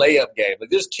master your layup game. Like,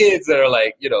 there's kids that are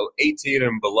like, 18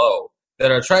 and below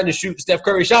that are trying to shoot Steph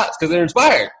Curry shots because they're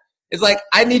inspired. It's like,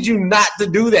 I need you not to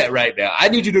do that right now. I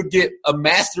need you to get a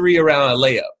mastery around a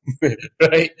layup,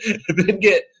 right? Then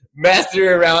get mastery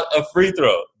around a free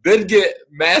throw. Then get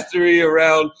mastery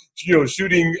around,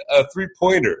 shooting a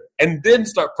three-pointer. And then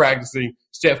start practicing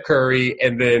Steph Curry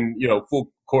and then,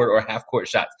 full court or half court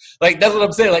shots. Like, that's what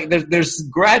I'm saying. Like, there's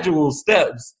gradual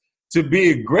steps to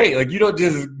being great. Like, you don't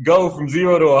just go from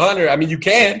 0 to 100. I mean, you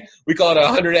can. We call it a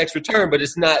 100x return, but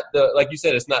it's not like you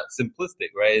said, it's not simplistic,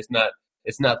 right? It's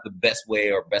not the best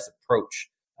way or best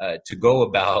approach to go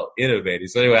about innovating.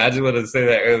 So anyway, I just wanted to say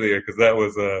that earlier because that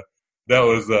was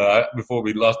before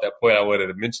we lost that point. I wanted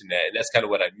to mention that, and that's kind of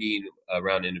what I mean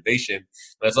around innovation.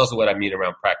 That's also what I mean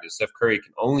around practice. Steph Curry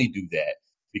can only do that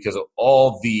because of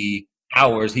all the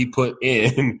hours he put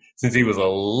in since he was a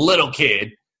little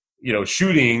kid,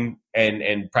 shooting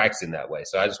and practicing that way.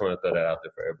 So I just want to throw that out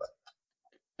there for everybody.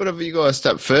 But if you go a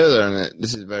step further, and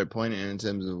this is very poignant in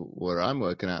terms of where I'm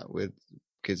working at with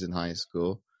kids in high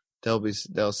school,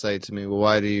 they'll say to me, "Well,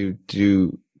 why do you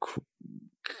do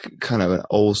kind of an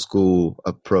old school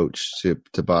approach to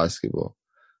basketball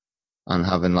and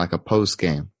having like a post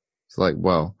game?" It's like,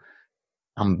 well,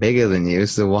 I'm bigger than you,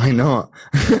 so why not?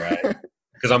 Right.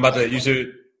 Because I'm about to. You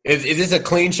should. Is this a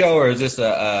clean show or is this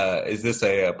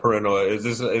a parental? Is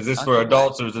this for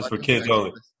adults or is this for kids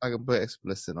only? I can put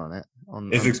explicit on it.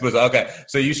 It's explicit. Okay,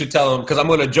 so you should tell them because I'm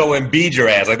going to Joe Embiid your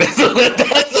ass. Like that's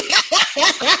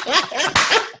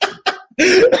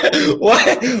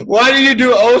why do you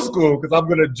do old school? Because I'm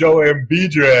going to Joe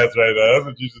Embiid your ass right now. That's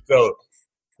what you should tell them.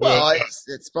 Well,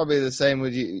 it's probably the same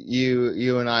with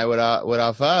you and I with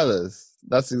our fathers.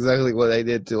 That's exactly what they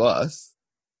did to us.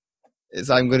 Is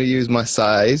I'm going to use my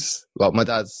size. Well, my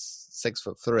dad's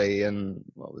 6'3", and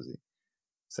what was he?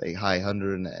 Say high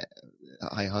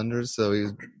hundreds. So he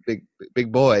was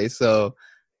big boy. So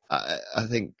I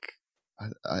think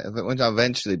when I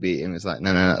eventually beat him, it's like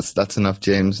no, that's enough,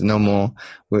 James. No more.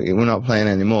 We're not playing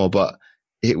anymore. But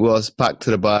it was back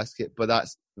to the basket. But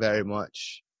that's very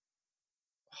much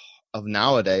of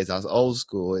nowadays as old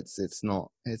school. It's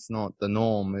not the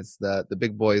norm. It's the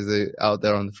big boys are out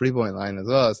there on the 3-point line as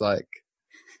well. It's like,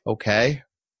 okay,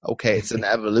 it's an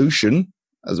evolution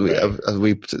as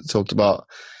we talked about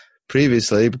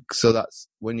previously. So that's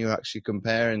when you're actually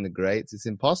comparing the greats. It's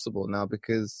impossible now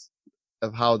because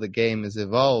of how the game has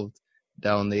evolved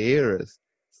down the eras.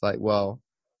 It's like, well,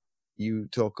 you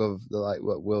talk of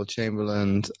what Will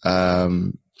Chamberlain,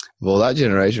 of all that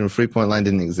generation, 3-point line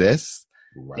didn't exist.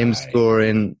 Right. Him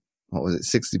scoring, what was it,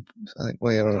 60? I think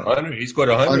 100. He scored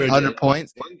 100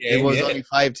 points. There was only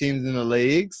 5 teams in the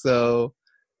league, so.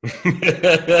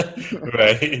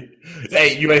 Right.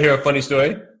 Hey, you want to hear a funny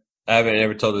story? I haven't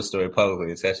ever told this story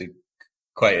publicly. It's actually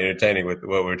quite entertaining with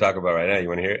what we're talking about right now. You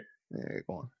want to hear it? Yeah,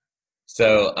 go on.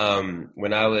 So,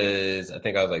 when I was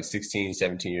like 16,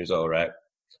 17 years old, right?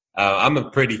 I'm a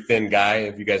pretty thin guy.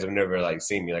 If you guys have never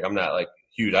seen me, I'm not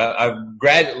huge. I've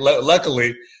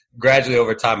luckily gradually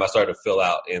over time I started to fill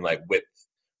out in width,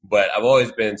 but I've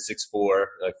always been 6'4",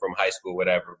 from high school,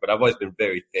 whatever. But I've always been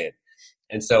very thin,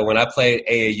 and so when I played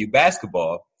AAU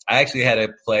basketball, I actually had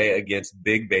to play against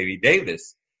Big Baby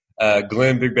Davis,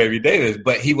 Glenn Big Baby Davis,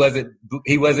 but he wasn't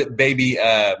Big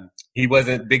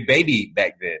Baby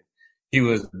back then. He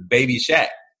was Baby Shaq.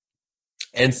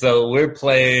 And so we're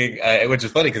playing, which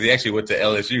is funny because he actually went to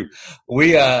LSU.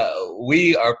 We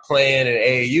are playing in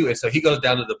AAU, and so he goes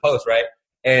down to the post, right?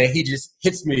 And he just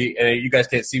hits me, and you guys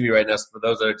can't see me right now, so for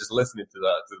those that are just listening to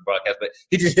the broadcast, but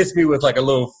he just hits me with a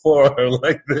little forearm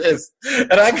like this,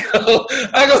 and I go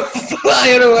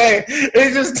flying away. And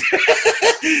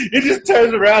he just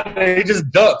turns around and he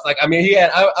just dunks. I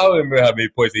don't remember how many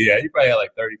points he had. He probably had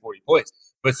 30, 40 points.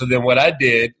 But so then what I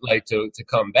did, to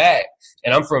come back,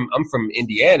 and I'm from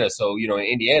Indiana, so in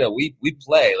Indiana we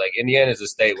play. Indiana is a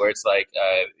state where it's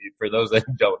for those that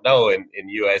don't know, in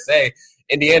USA,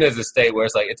 Indiana is a state where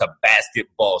it's a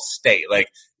basketball state.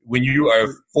 When you are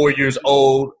 4 years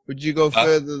old, would you go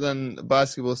further than a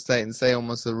basketball state and say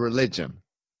almost a religion?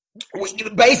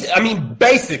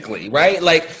 Basically, right?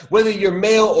 Whether you're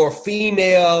male or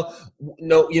female,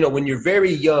 when you're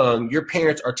very young, your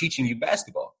parents are teaching you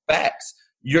basketball. Facts.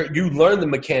 You learn the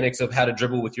mechanics of how to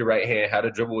dribble with your right hand, how to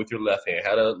dribble with your left hand,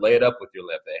 how to lay it up with your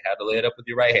left hand, how to lay it up with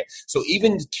your right hand. So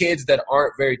even kids that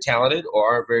aren't very talented or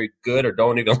aren't very good or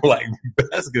don't even like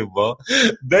basketball,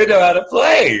 they know how to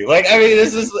play.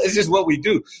 It's just what we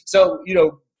do. So,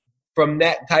 from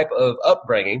that type of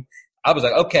upbringing, I was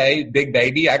like, okay, big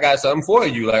baby, I got something for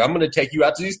you. I'm going to take you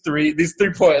out to this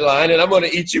 3-point line, and I'm going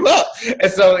to eat you up.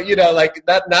 And so,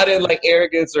 not in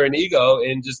arrogance or an ego,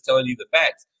 and just telling you the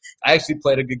facts. I actually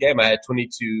played a good game. I had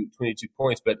 22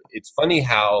 points, but it's funny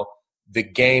how the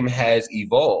game has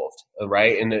evolved,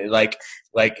 right? And I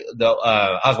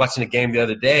was watching a game the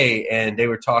other day, and they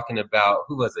were talking about,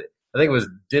 who was it? I think it was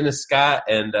Dennis Scott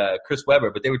and Chris Webber,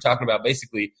 but they were talking about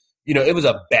basically, it was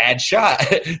a bad shot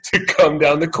to come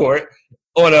down the court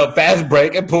on a fast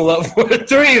break and pull up for a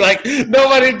 3.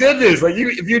 Nobody did this.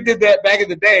 If you did that back in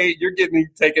the day, you're getting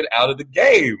taken out of the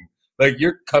game.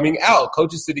 You're coming out,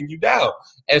 coach is sitting you down.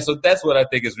 And so that's what I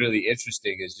think is really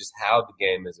interesting, is just how the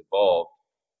game has evolved.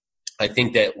 I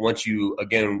think that once you,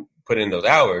 again, put in those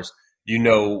hours,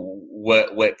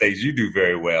 what things you do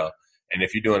very well. And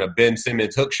if you're doing a Ben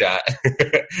Simmons hook shot,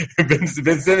 Ben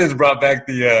Simmons brought back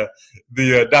the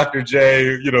Dr.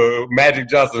 J, Magic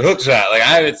Johnson hook shot. I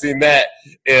haven't seen that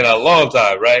in a long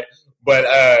time, right? But,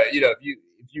 if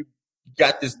you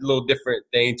got this little different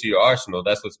thing to your arsenal,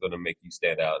 that's what's going to make you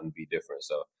stand out and be different.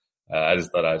 So I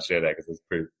just thought I'd share that because it's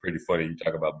pretty funny. You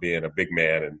talk about being a big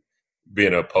man and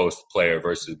being a post player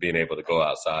versus being able to go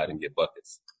outside and get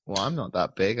buckets. Well, I'm not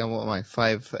that big. I'm what am I,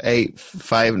 5'8",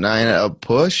 5'9" at a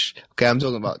push? Okay, I'm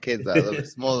talking about kids that are a little bit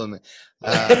smaller than me.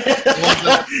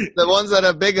 The ones that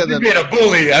are bigger than You're being a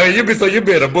bully. I mean, you're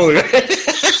being a bully.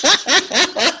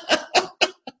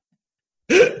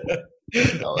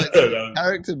 No, it's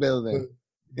character building.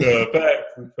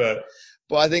 Fact.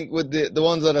 But I think with the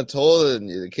ones that are taller than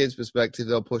you, the kids' perspective,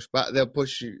 they'll push back. They'll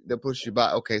push you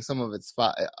back. Okay, some of it's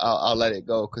fat. I'll let it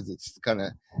go because it's kind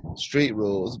of street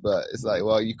rules. But it's like,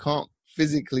 well, you can't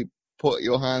physically put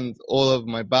your hands all over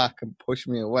my back and push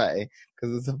me away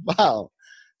because it's a foul.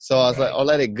 So I was like, I'll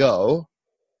let it go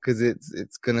because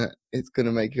it's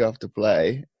gonna make you have to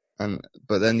play.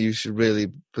 But then you should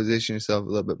really position yourself a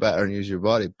little bit better and use your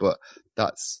body. But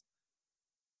that's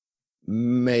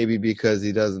maybe because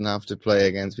he doesn't have to play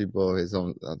against people of his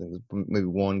own. I think there's maybe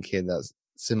one kid that's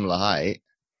similar height,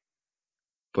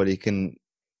 but he can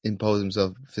impose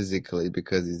himself physically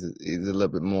because he's a little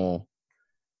bit more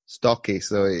stocky.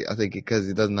 So I think because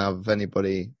he doesn't have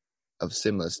anybody of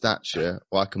similar stature,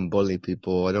 I can bully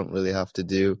people. I don't really have to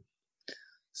do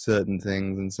certain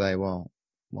things and say, well,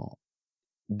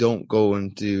 don't go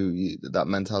into that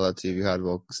mentality if you had,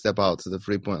 well, step out to the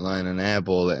 3-point line and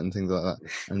airball it and things like that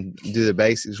and do the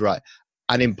basics right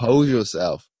and impose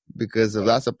yourself, because if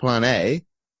that's a plan A,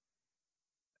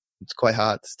 it's quite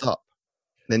hard to stop.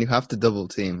 Then you have to double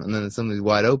team and then somebody's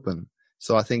wide open.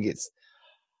 So I think it's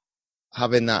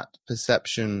having that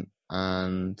perception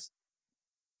and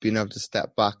being able to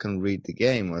step back and read the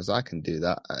game, whereas I can do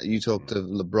that. You talked of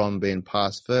LeBron being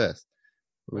pass first.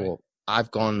 Well,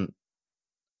 I've gone,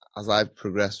 as I've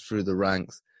progressed through the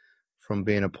ranks, from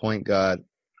being a point guard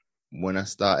when I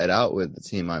started out with the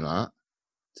team I'm at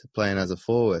to playing as a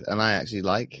forward. And I actually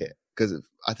like it because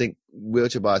I think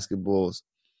wheelchair basketball's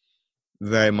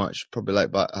very much probably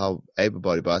like how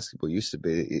able-bodied basketball used to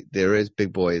be. There is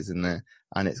big boys in there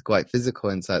and it's quite physical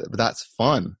inside, but that's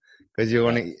fun because you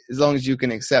want to, as long as you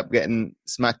can accept getting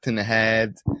smacked in the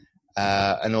head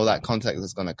and all that contact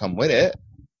that's going to come with it,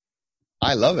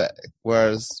 I love it.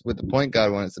 Whereas with the point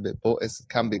guard one, it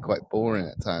can be quite boring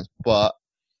at times. But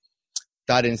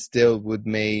that instilled with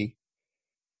me,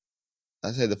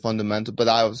 I say the fundamental. But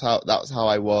that was how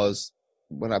I was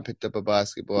when I picked up a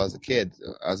basketball as a kid,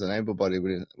 as an able-bodied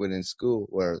within school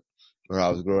where I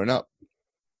was growing up.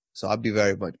 So I'd be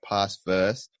very much pass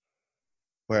first.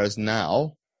 Whereas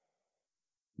now,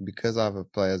 because I have a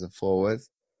play as a forward,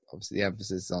 obviously the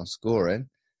emphasis is on scoring.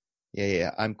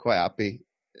 Yeah, I'm quite happy.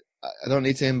 I don't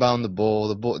need to inbound the ball.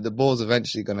 The ball's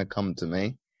eventually going to come to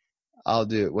me. I'll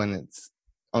do it when it's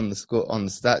on the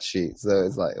stat sheet. So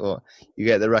it's like, well, you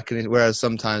get the recognition. Whereas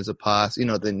sometimes the pass,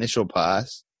 the initial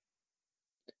pass,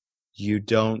 you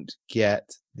don't get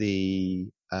the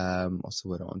what's the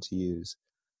word I want to use?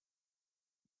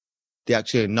 The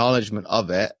actual acknowledgement of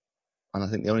it. And I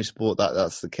think the only sport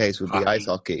that's the case would be ice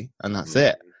hockey, and that's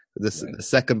it. The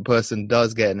second person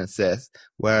does get an assist,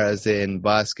 whereas in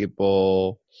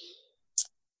basketball,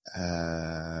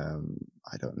 I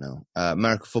don't know,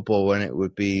 American football, when it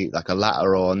would be like a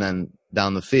lateral and then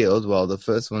down the field, well, the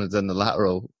first one that's done the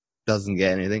lateral doesn't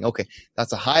get anything. Okay,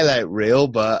 that's a highlight reel,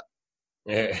 but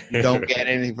you don't get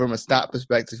anything from a stat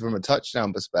perspective, from a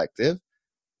touchdown perspective.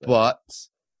 But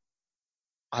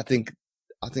I think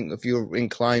if you're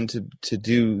inclined to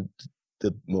do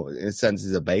the more, in a sense,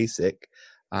 is a basic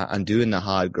and doing the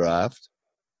hard graft,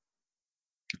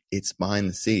 it's behind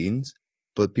the scenes,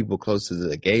 but people closer to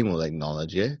the game will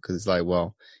acknowledge it because it's like,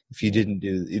 well, if you didn't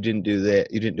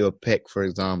do a pick, for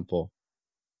example,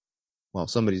 well,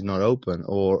 somebody's not open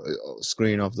or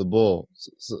screen off the ball.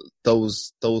 So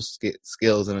those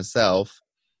skills in itself,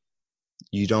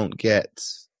 you don't get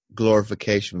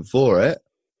glorification for it,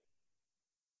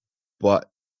 but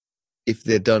if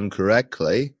they're done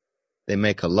correctly, they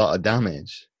make a lot of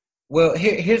damage. Well,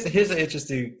 here's an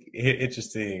interesting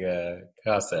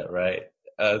concept, right?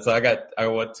 So I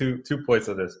want two points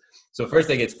on this. So first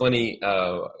thing, it's funny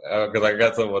because I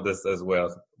got some of this as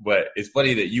well. But it's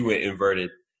funny that you went inverted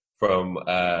from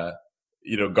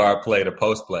guard play to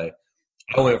post play.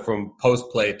 I went from post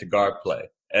play to guard play,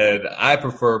 and I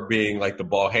prefer being like the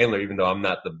ball handler, even though I'm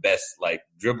not the best like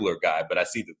dribbler guy, but I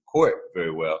see the court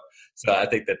very well. So I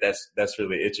think that's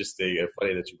really interesting and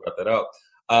funny that you brought that up.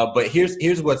 But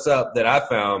here's what's up that I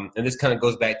found, and this kind of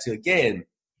goes back to, again,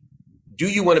 do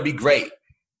you want to be great?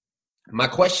 My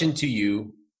question to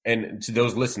you and to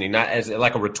those listening, not as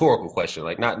like a rhetorical question,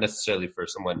 like not necessarily for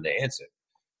someone to answer.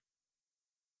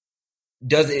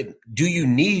 Do you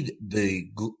need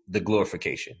the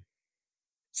glorification?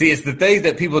 See, it's the things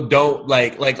that people don't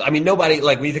like. I mean, nobody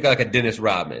like when you think of like a Dennis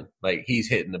Rodman, like he's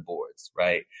hitting the boards,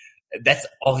 right? That's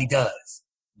all he does.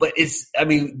 But I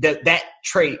mean, that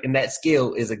trait and that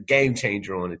skill is a game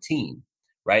changer on a team,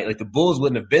 right? Like the Bulls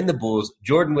wouldn't have been the Bulls.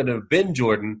 Jordan wouldn't have been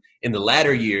Jordan in the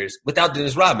latter years without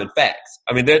Dennis Rodman. Facts.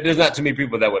 I mean, there's not too many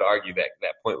people that would argue that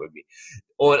point with me.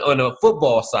 On a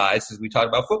football side, since we talked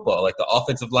about football, like the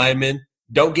offensive linemen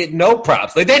don't get no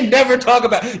props. Like they never talk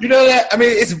about, you know that? I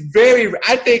mean, it's very,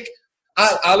 I think,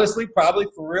 I honestly, probably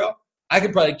for real, I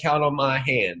could probably count on my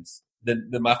hands,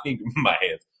 my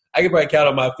hands. I could probably count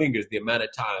on my fingers the amount of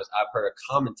times I've heard a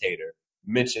commentator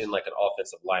mention like an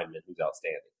offensive lineman who's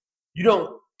outstanding. You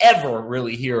don't ever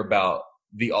really hear about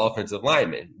the offensive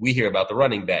lineman. We hear about the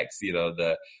running backs, you know,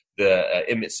 the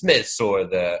Emmitt Smiths or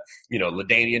the, you know,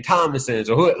 LaDainian Tomlinsons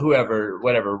or whoever,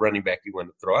 whatever running back you want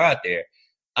to throw out there.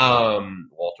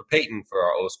 Walter Payton for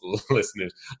our old school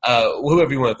listeners,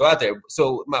 whoever you want to throw out there.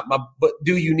 So but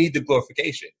do you need the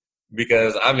glorification?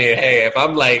 Because I mean, hey, if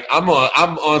I'm like, I'm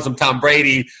on some Tom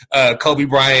Brady, Kobe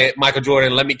Bryant, Michael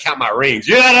Jordan, let me count my rings.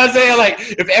 You know what I'm saying? Like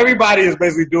if everybody is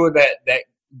basically doing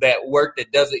that work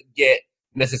that doesn't get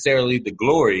necessarily the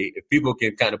glory, if people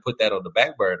can kind of put that on the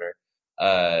back burner,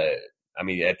 I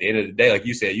mean, at the end of the day, like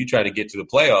you said, you try to get to the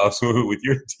playoffs with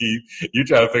your team. You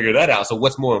try to figure that out. So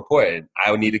what's more important?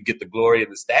 I need to get the glory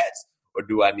and the stats, or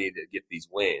do I need to get these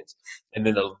wins? And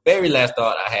then the very last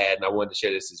thought I had, and I wanted to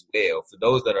share this as well, for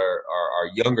those that are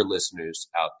younger listeners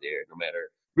out there, no matter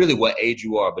really what age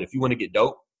you are, but if you want to get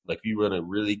dope, like if you want to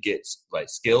really get like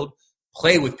skilled,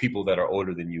 play with people that are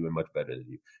older than you and much better than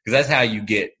you. Because that's how you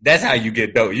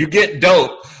get dope. You get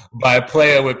dope by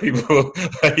playing with people.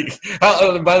 Like,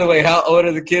 by the way, how old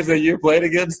are the kids that you're playing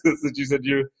against? Since you said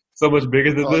you're so much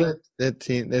bigger than them?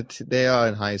 They are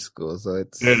in high school, so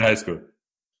they're in high school.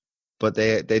 But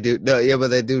they do but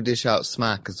they do dish out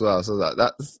smack as well. So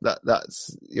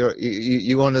that's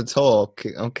you want to talk,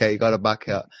 okay? You got to back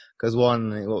it up. Because what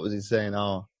was he saying?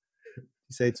 Oh,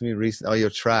 he said to me recently, "Oh, you're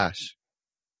trash."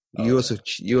 You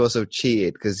also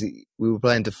cheated because we were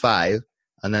playing to 5,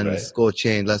 and then the score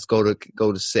changed. Let's go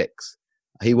to 6.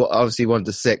 He obviously wanted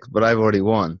to 6, but I've already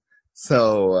won.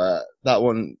 So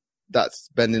that's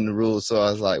bending the rules. So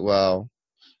I was like, well,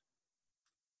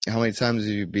 how many times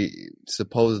have you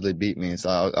supposedly beat me? So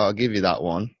I'll give you that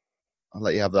one. I'll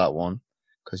let you have that one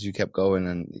because you kept going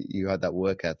and you had that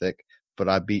work ethic. But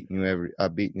I've beaten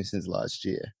you since last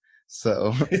year.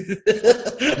 So okay,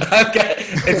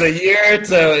 it's a year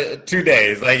to 2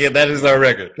 days. Like that is our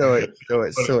record. So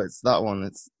it's that one.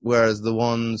 It's whereas the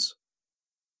ones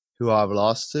who I've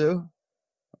lost to,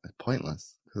 it's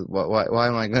pointless. Why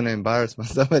am I going to embarrass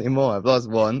myself anymore? I've lost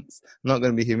once. I'm not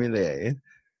going to be humiliated.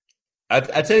 I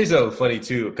tell you something funny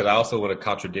too, because I also want to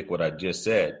contradict what I just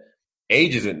said.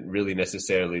 Age isn't really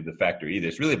necessarily the factor either.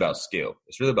 It's really about skill.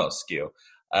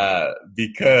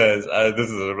 Because this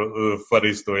is a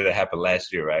funny story that happened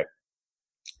last year, right?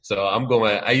 So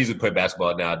I usually play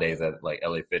basketball nowadays at like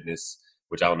LA Fitness,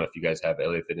 which I don't know if you guys have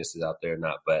LA Fitnesses out there or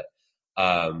not, but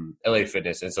LA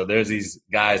Fitness. And so there's these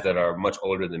guys that are much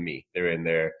older than me. They're in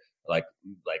their like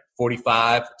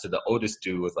 45 to the oldest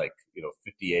dude was like,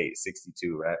 58,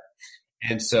 62, right?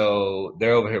 And so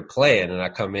they're over here playing, and I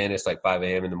come in. It's like 5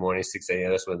 a.m. in the morning, 6 a.m.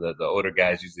 That's when the older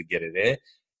guys usually get it in.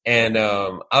 And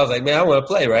I was like, man, I want to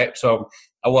play, right? So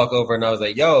I walk over and I was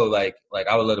like, yo, like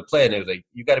I would love to play. And they was like,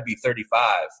 you got to be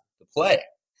 35 to play.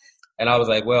 And I was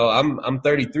like, well, I'm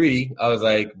 33. I was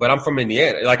like, but I'm from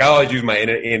Indiana. Like I always use my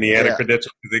Indiana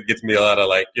credential because it gets me a lot of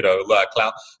like, a lot of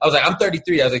clout. I was like, I'm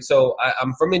 33. I was like, so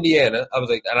I'm from Indiana. I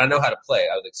was like, and I know how to play.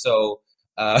 I was like, so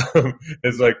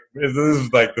this is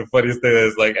like the funniest thing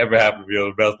that's like ever happened to me on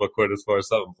the basketball court as far as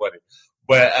something funny.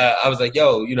 But I was like,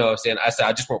 yo, you know what I'm saying? I said,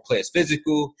 I just won't play as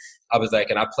physical. I was like,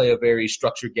 and I play a very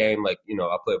structured game. Like,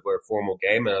 I play a very formal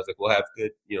game. And I was like, we'll have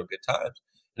good times.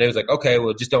 And they was like, okay,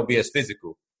 well, just don't be as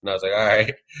physical. And I was like, all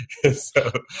right. So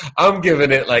I'm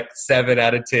giving it like 7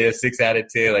 out of 10, 6 out of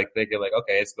 10, like thinking like,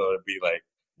 okay, it's going to be like,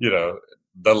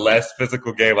 the less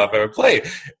physical game I've ever played.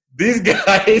 These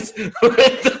guys, they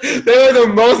were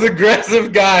the most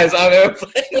aggressive guys I've ever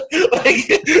played.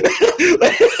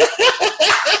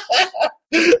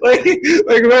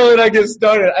 Like right when I get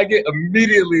started, I get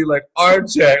immediately like arm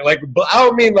check. Like, but I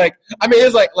don't mean like,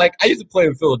 it's like I used to play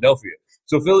in Philadelphia.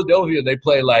 So Philadelphia, they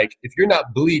play like, if you're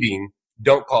not bleeding,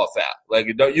 don't call foul. Like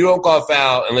you don't call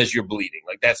foul unless you're bleeding.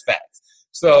 Like that's facts.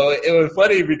 So it was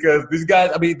funny because these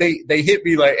guys, they hit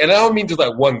me like, and I don't mean just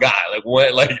like one guy, like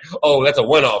one, like, oh, that's a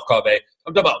one-off Cauvee.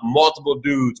 I'm talking about multiple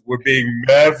dudes were being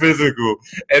mad physical,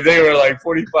 and they were like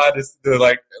 45 to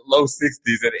like low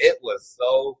 60s, and it was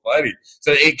so funny.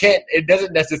 So it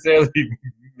doesn't necessarily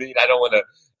mean? I don't want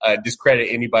to discredit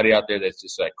anybody out there that's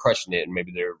just like crushing it, and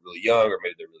maybe they're really young or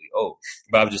maybe they're really old.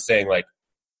 But I'm just saying, like,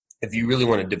 if you really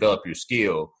want to develop your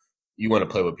skill, you want to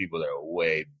play with people that are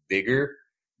way bigger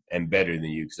and better than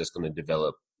you, because that's going to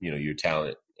develop, your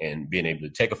talent and being able to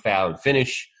take a foul and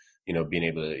finish, being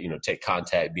able to, take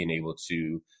contact, being able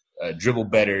to dribble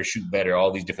better, shoot better,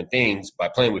 all these different things. By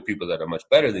playing with people that are much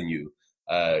better than you,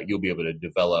 you'll be able to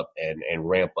develop and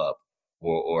ramp up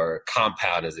or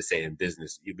compound, as they say in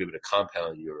business. You'll be able to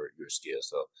compound your skills.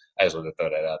 So I just wanted to throw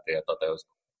that out there. I thought that was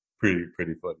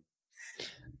pretty funny.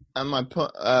 And my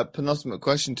penultimate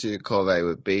question to you, Cauvee,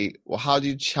 would be, well, how do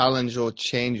you challenge or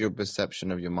change your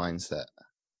perception of your mindset?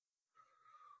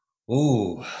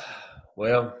 Ooh,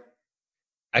 well,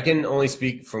 I can only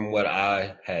speak from what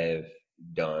I have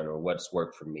done or what's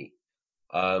worked for me.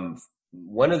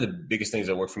 One of the biggest things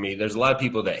that work for me, there's a lot of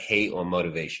people that hate on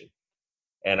motivation.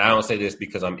 And I don't say this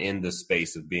because I'm in the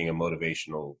space of being a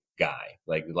motivational guy.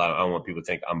 Like, I don't want people to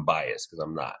think I'm biased, because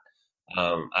I'm not.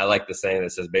 I like the saying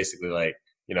that says basically like,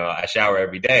 I shower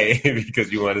every day because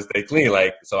you want to stay clean.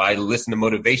 Like, so I listen to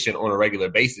motivation on a regular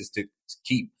basis to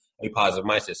keep a positive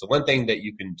mindset. So one thing that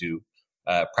you can do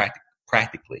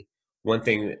practically, one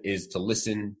thing is to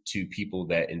listen to people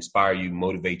that inspire you,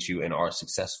 motivate you, and are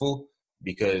successful,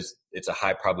 because it's a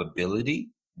high probability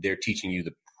they're teaching you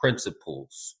the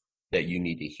principles that you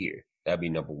need to hear. That'd be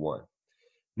number one.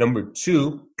 Number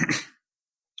two,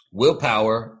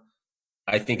 willpower,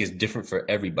 I think, is different for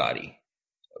everybody.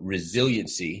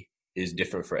 Resiliency is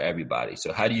different for everybody.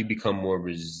 So how do you become more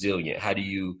resilient? How do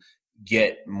you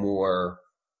get more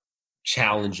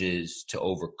challenges to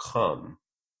overcome?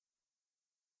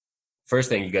 First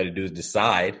thing you got to do is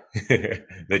decide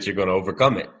that you're going to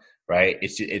overcome it, right?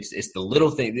 It's the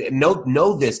little thing.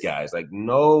 Know this, guys. Like,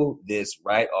 know this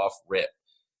right off rip.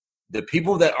 The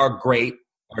people that are great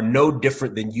are no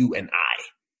different than you and I.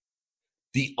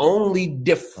 The only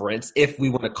difference, if we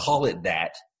want to call it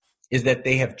that, is that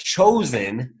they have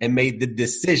chosen and made the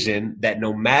decision that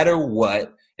no matter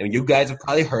what, and you guys have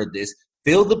probably heard this,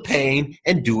 feel the pain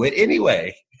and do it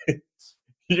anyway.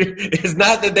 It's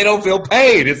not that they don't feel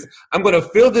pain. It's, I'm going to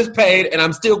feel this pain and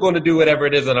I'm still going to do whatever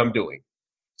it is that I'm doing.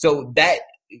 So that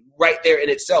right there in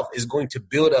itself is going to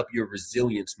build up your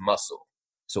resilience muscle.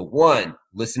 So one,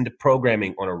 listen to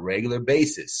programming on a regular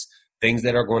basis. Things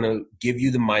that are going to give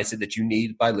you the mindset that you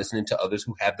need by listening to others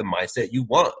who have the mindset you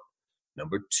want.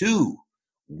 Number two,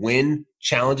 when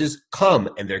challenges come,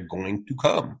 and they're going to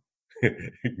come,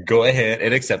 go ahead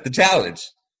and accept the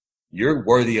challenge. You're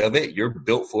worthy of it. You're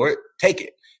built for it. Take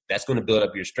it. That's going to build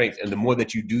up your strength. And the more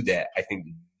that you do that, I think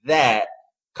that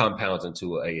compounds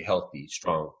into a healthy,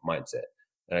 strong mindset.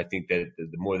 And I think that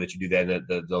the more that you do that, and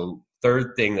the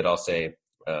third thing that I'll say,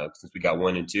 since we got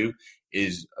 1 and 2,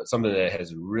 is something that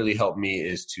has really helped me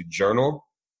is to journal.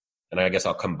 And I guess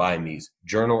I'll combine these: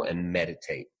 journal and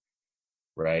meditate.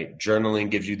 Right? Journaling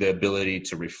gives you the ability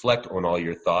to reflect on all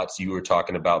your thoughts. You were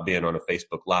talking about being on a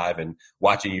Facebook Live and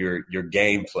watching your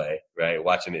gameplay, right?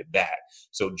 Watching it back.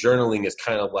 So journaling is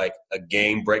kind of like a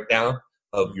game breakdown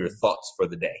of your thoughts for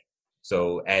the day.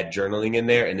 So add journaling in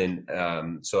there. And then,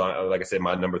 like I said,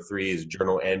 my number 3 is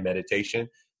journal and meditation.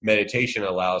 Meditation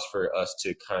allows for us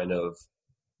to kind of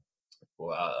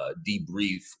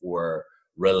debrief or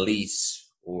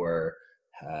release or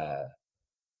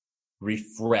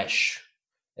refresh.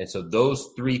 And so those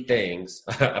 3 things,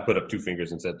 I put up 2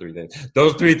 fingers and said 3 things.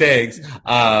 Those 3 things,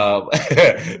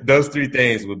 those 3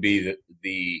 things would be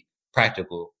the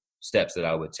practical steps that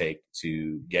I would take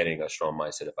to getting a strong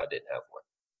mindset if I didn't have one.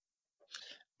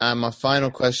 And my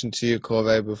final question to you,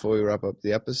 Cauvee, before we wrap up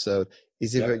the episode,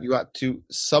 is if you had to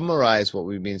summarize what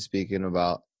we've been speaking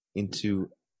about into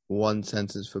one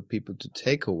sentence for people to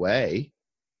take away,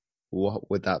 what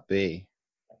would that be?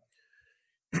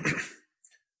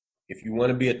 If you want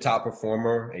to be a top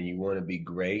performer and you want to be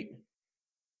great,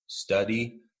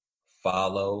 study,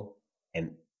 follow,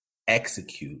 and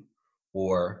execute,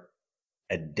 or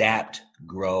adapt,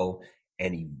 grow,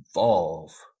 and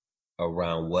evolve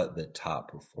around what the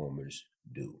top performers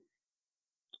do.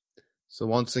 So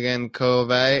once again,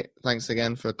 Cauvee, thanks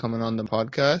again for coming on the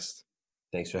podcast.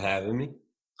 Thanks for having me.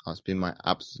 It's been my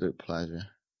absolute pleasure.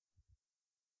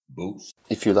 Boots.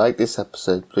 If you like this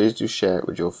episode, please do share it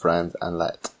with your friends and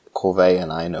let Cauvee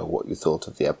and I know what you thought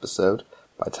of the episode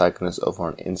by tagging us over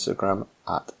on Instagram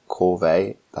at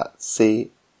Cauvee, that's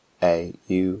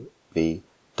CAUVEE,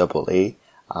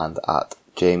 and at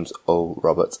James O.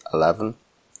 Roberts 11.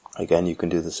 Again, you can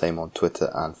do the same on Twitter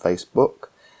and Facebook.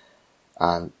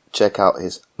 And check out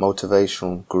his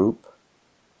motivational group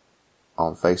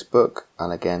on Facebook.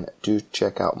 And again, do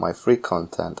check out my free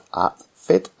content at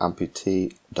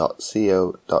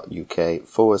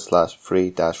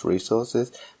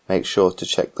fitamputee.co.uk/free-resources. Make sure to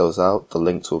check those out. The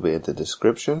links will be in the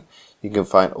description. You can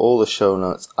find all the show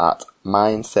notes at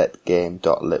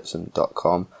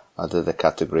mindsetgame.lipsome.com under the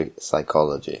category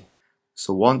Psychology.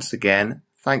 So once again,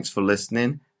 thanks for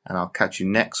listening, and I'll catch you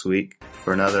next week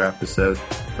for another episode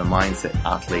of the Mindset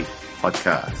Athlete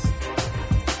Podcast.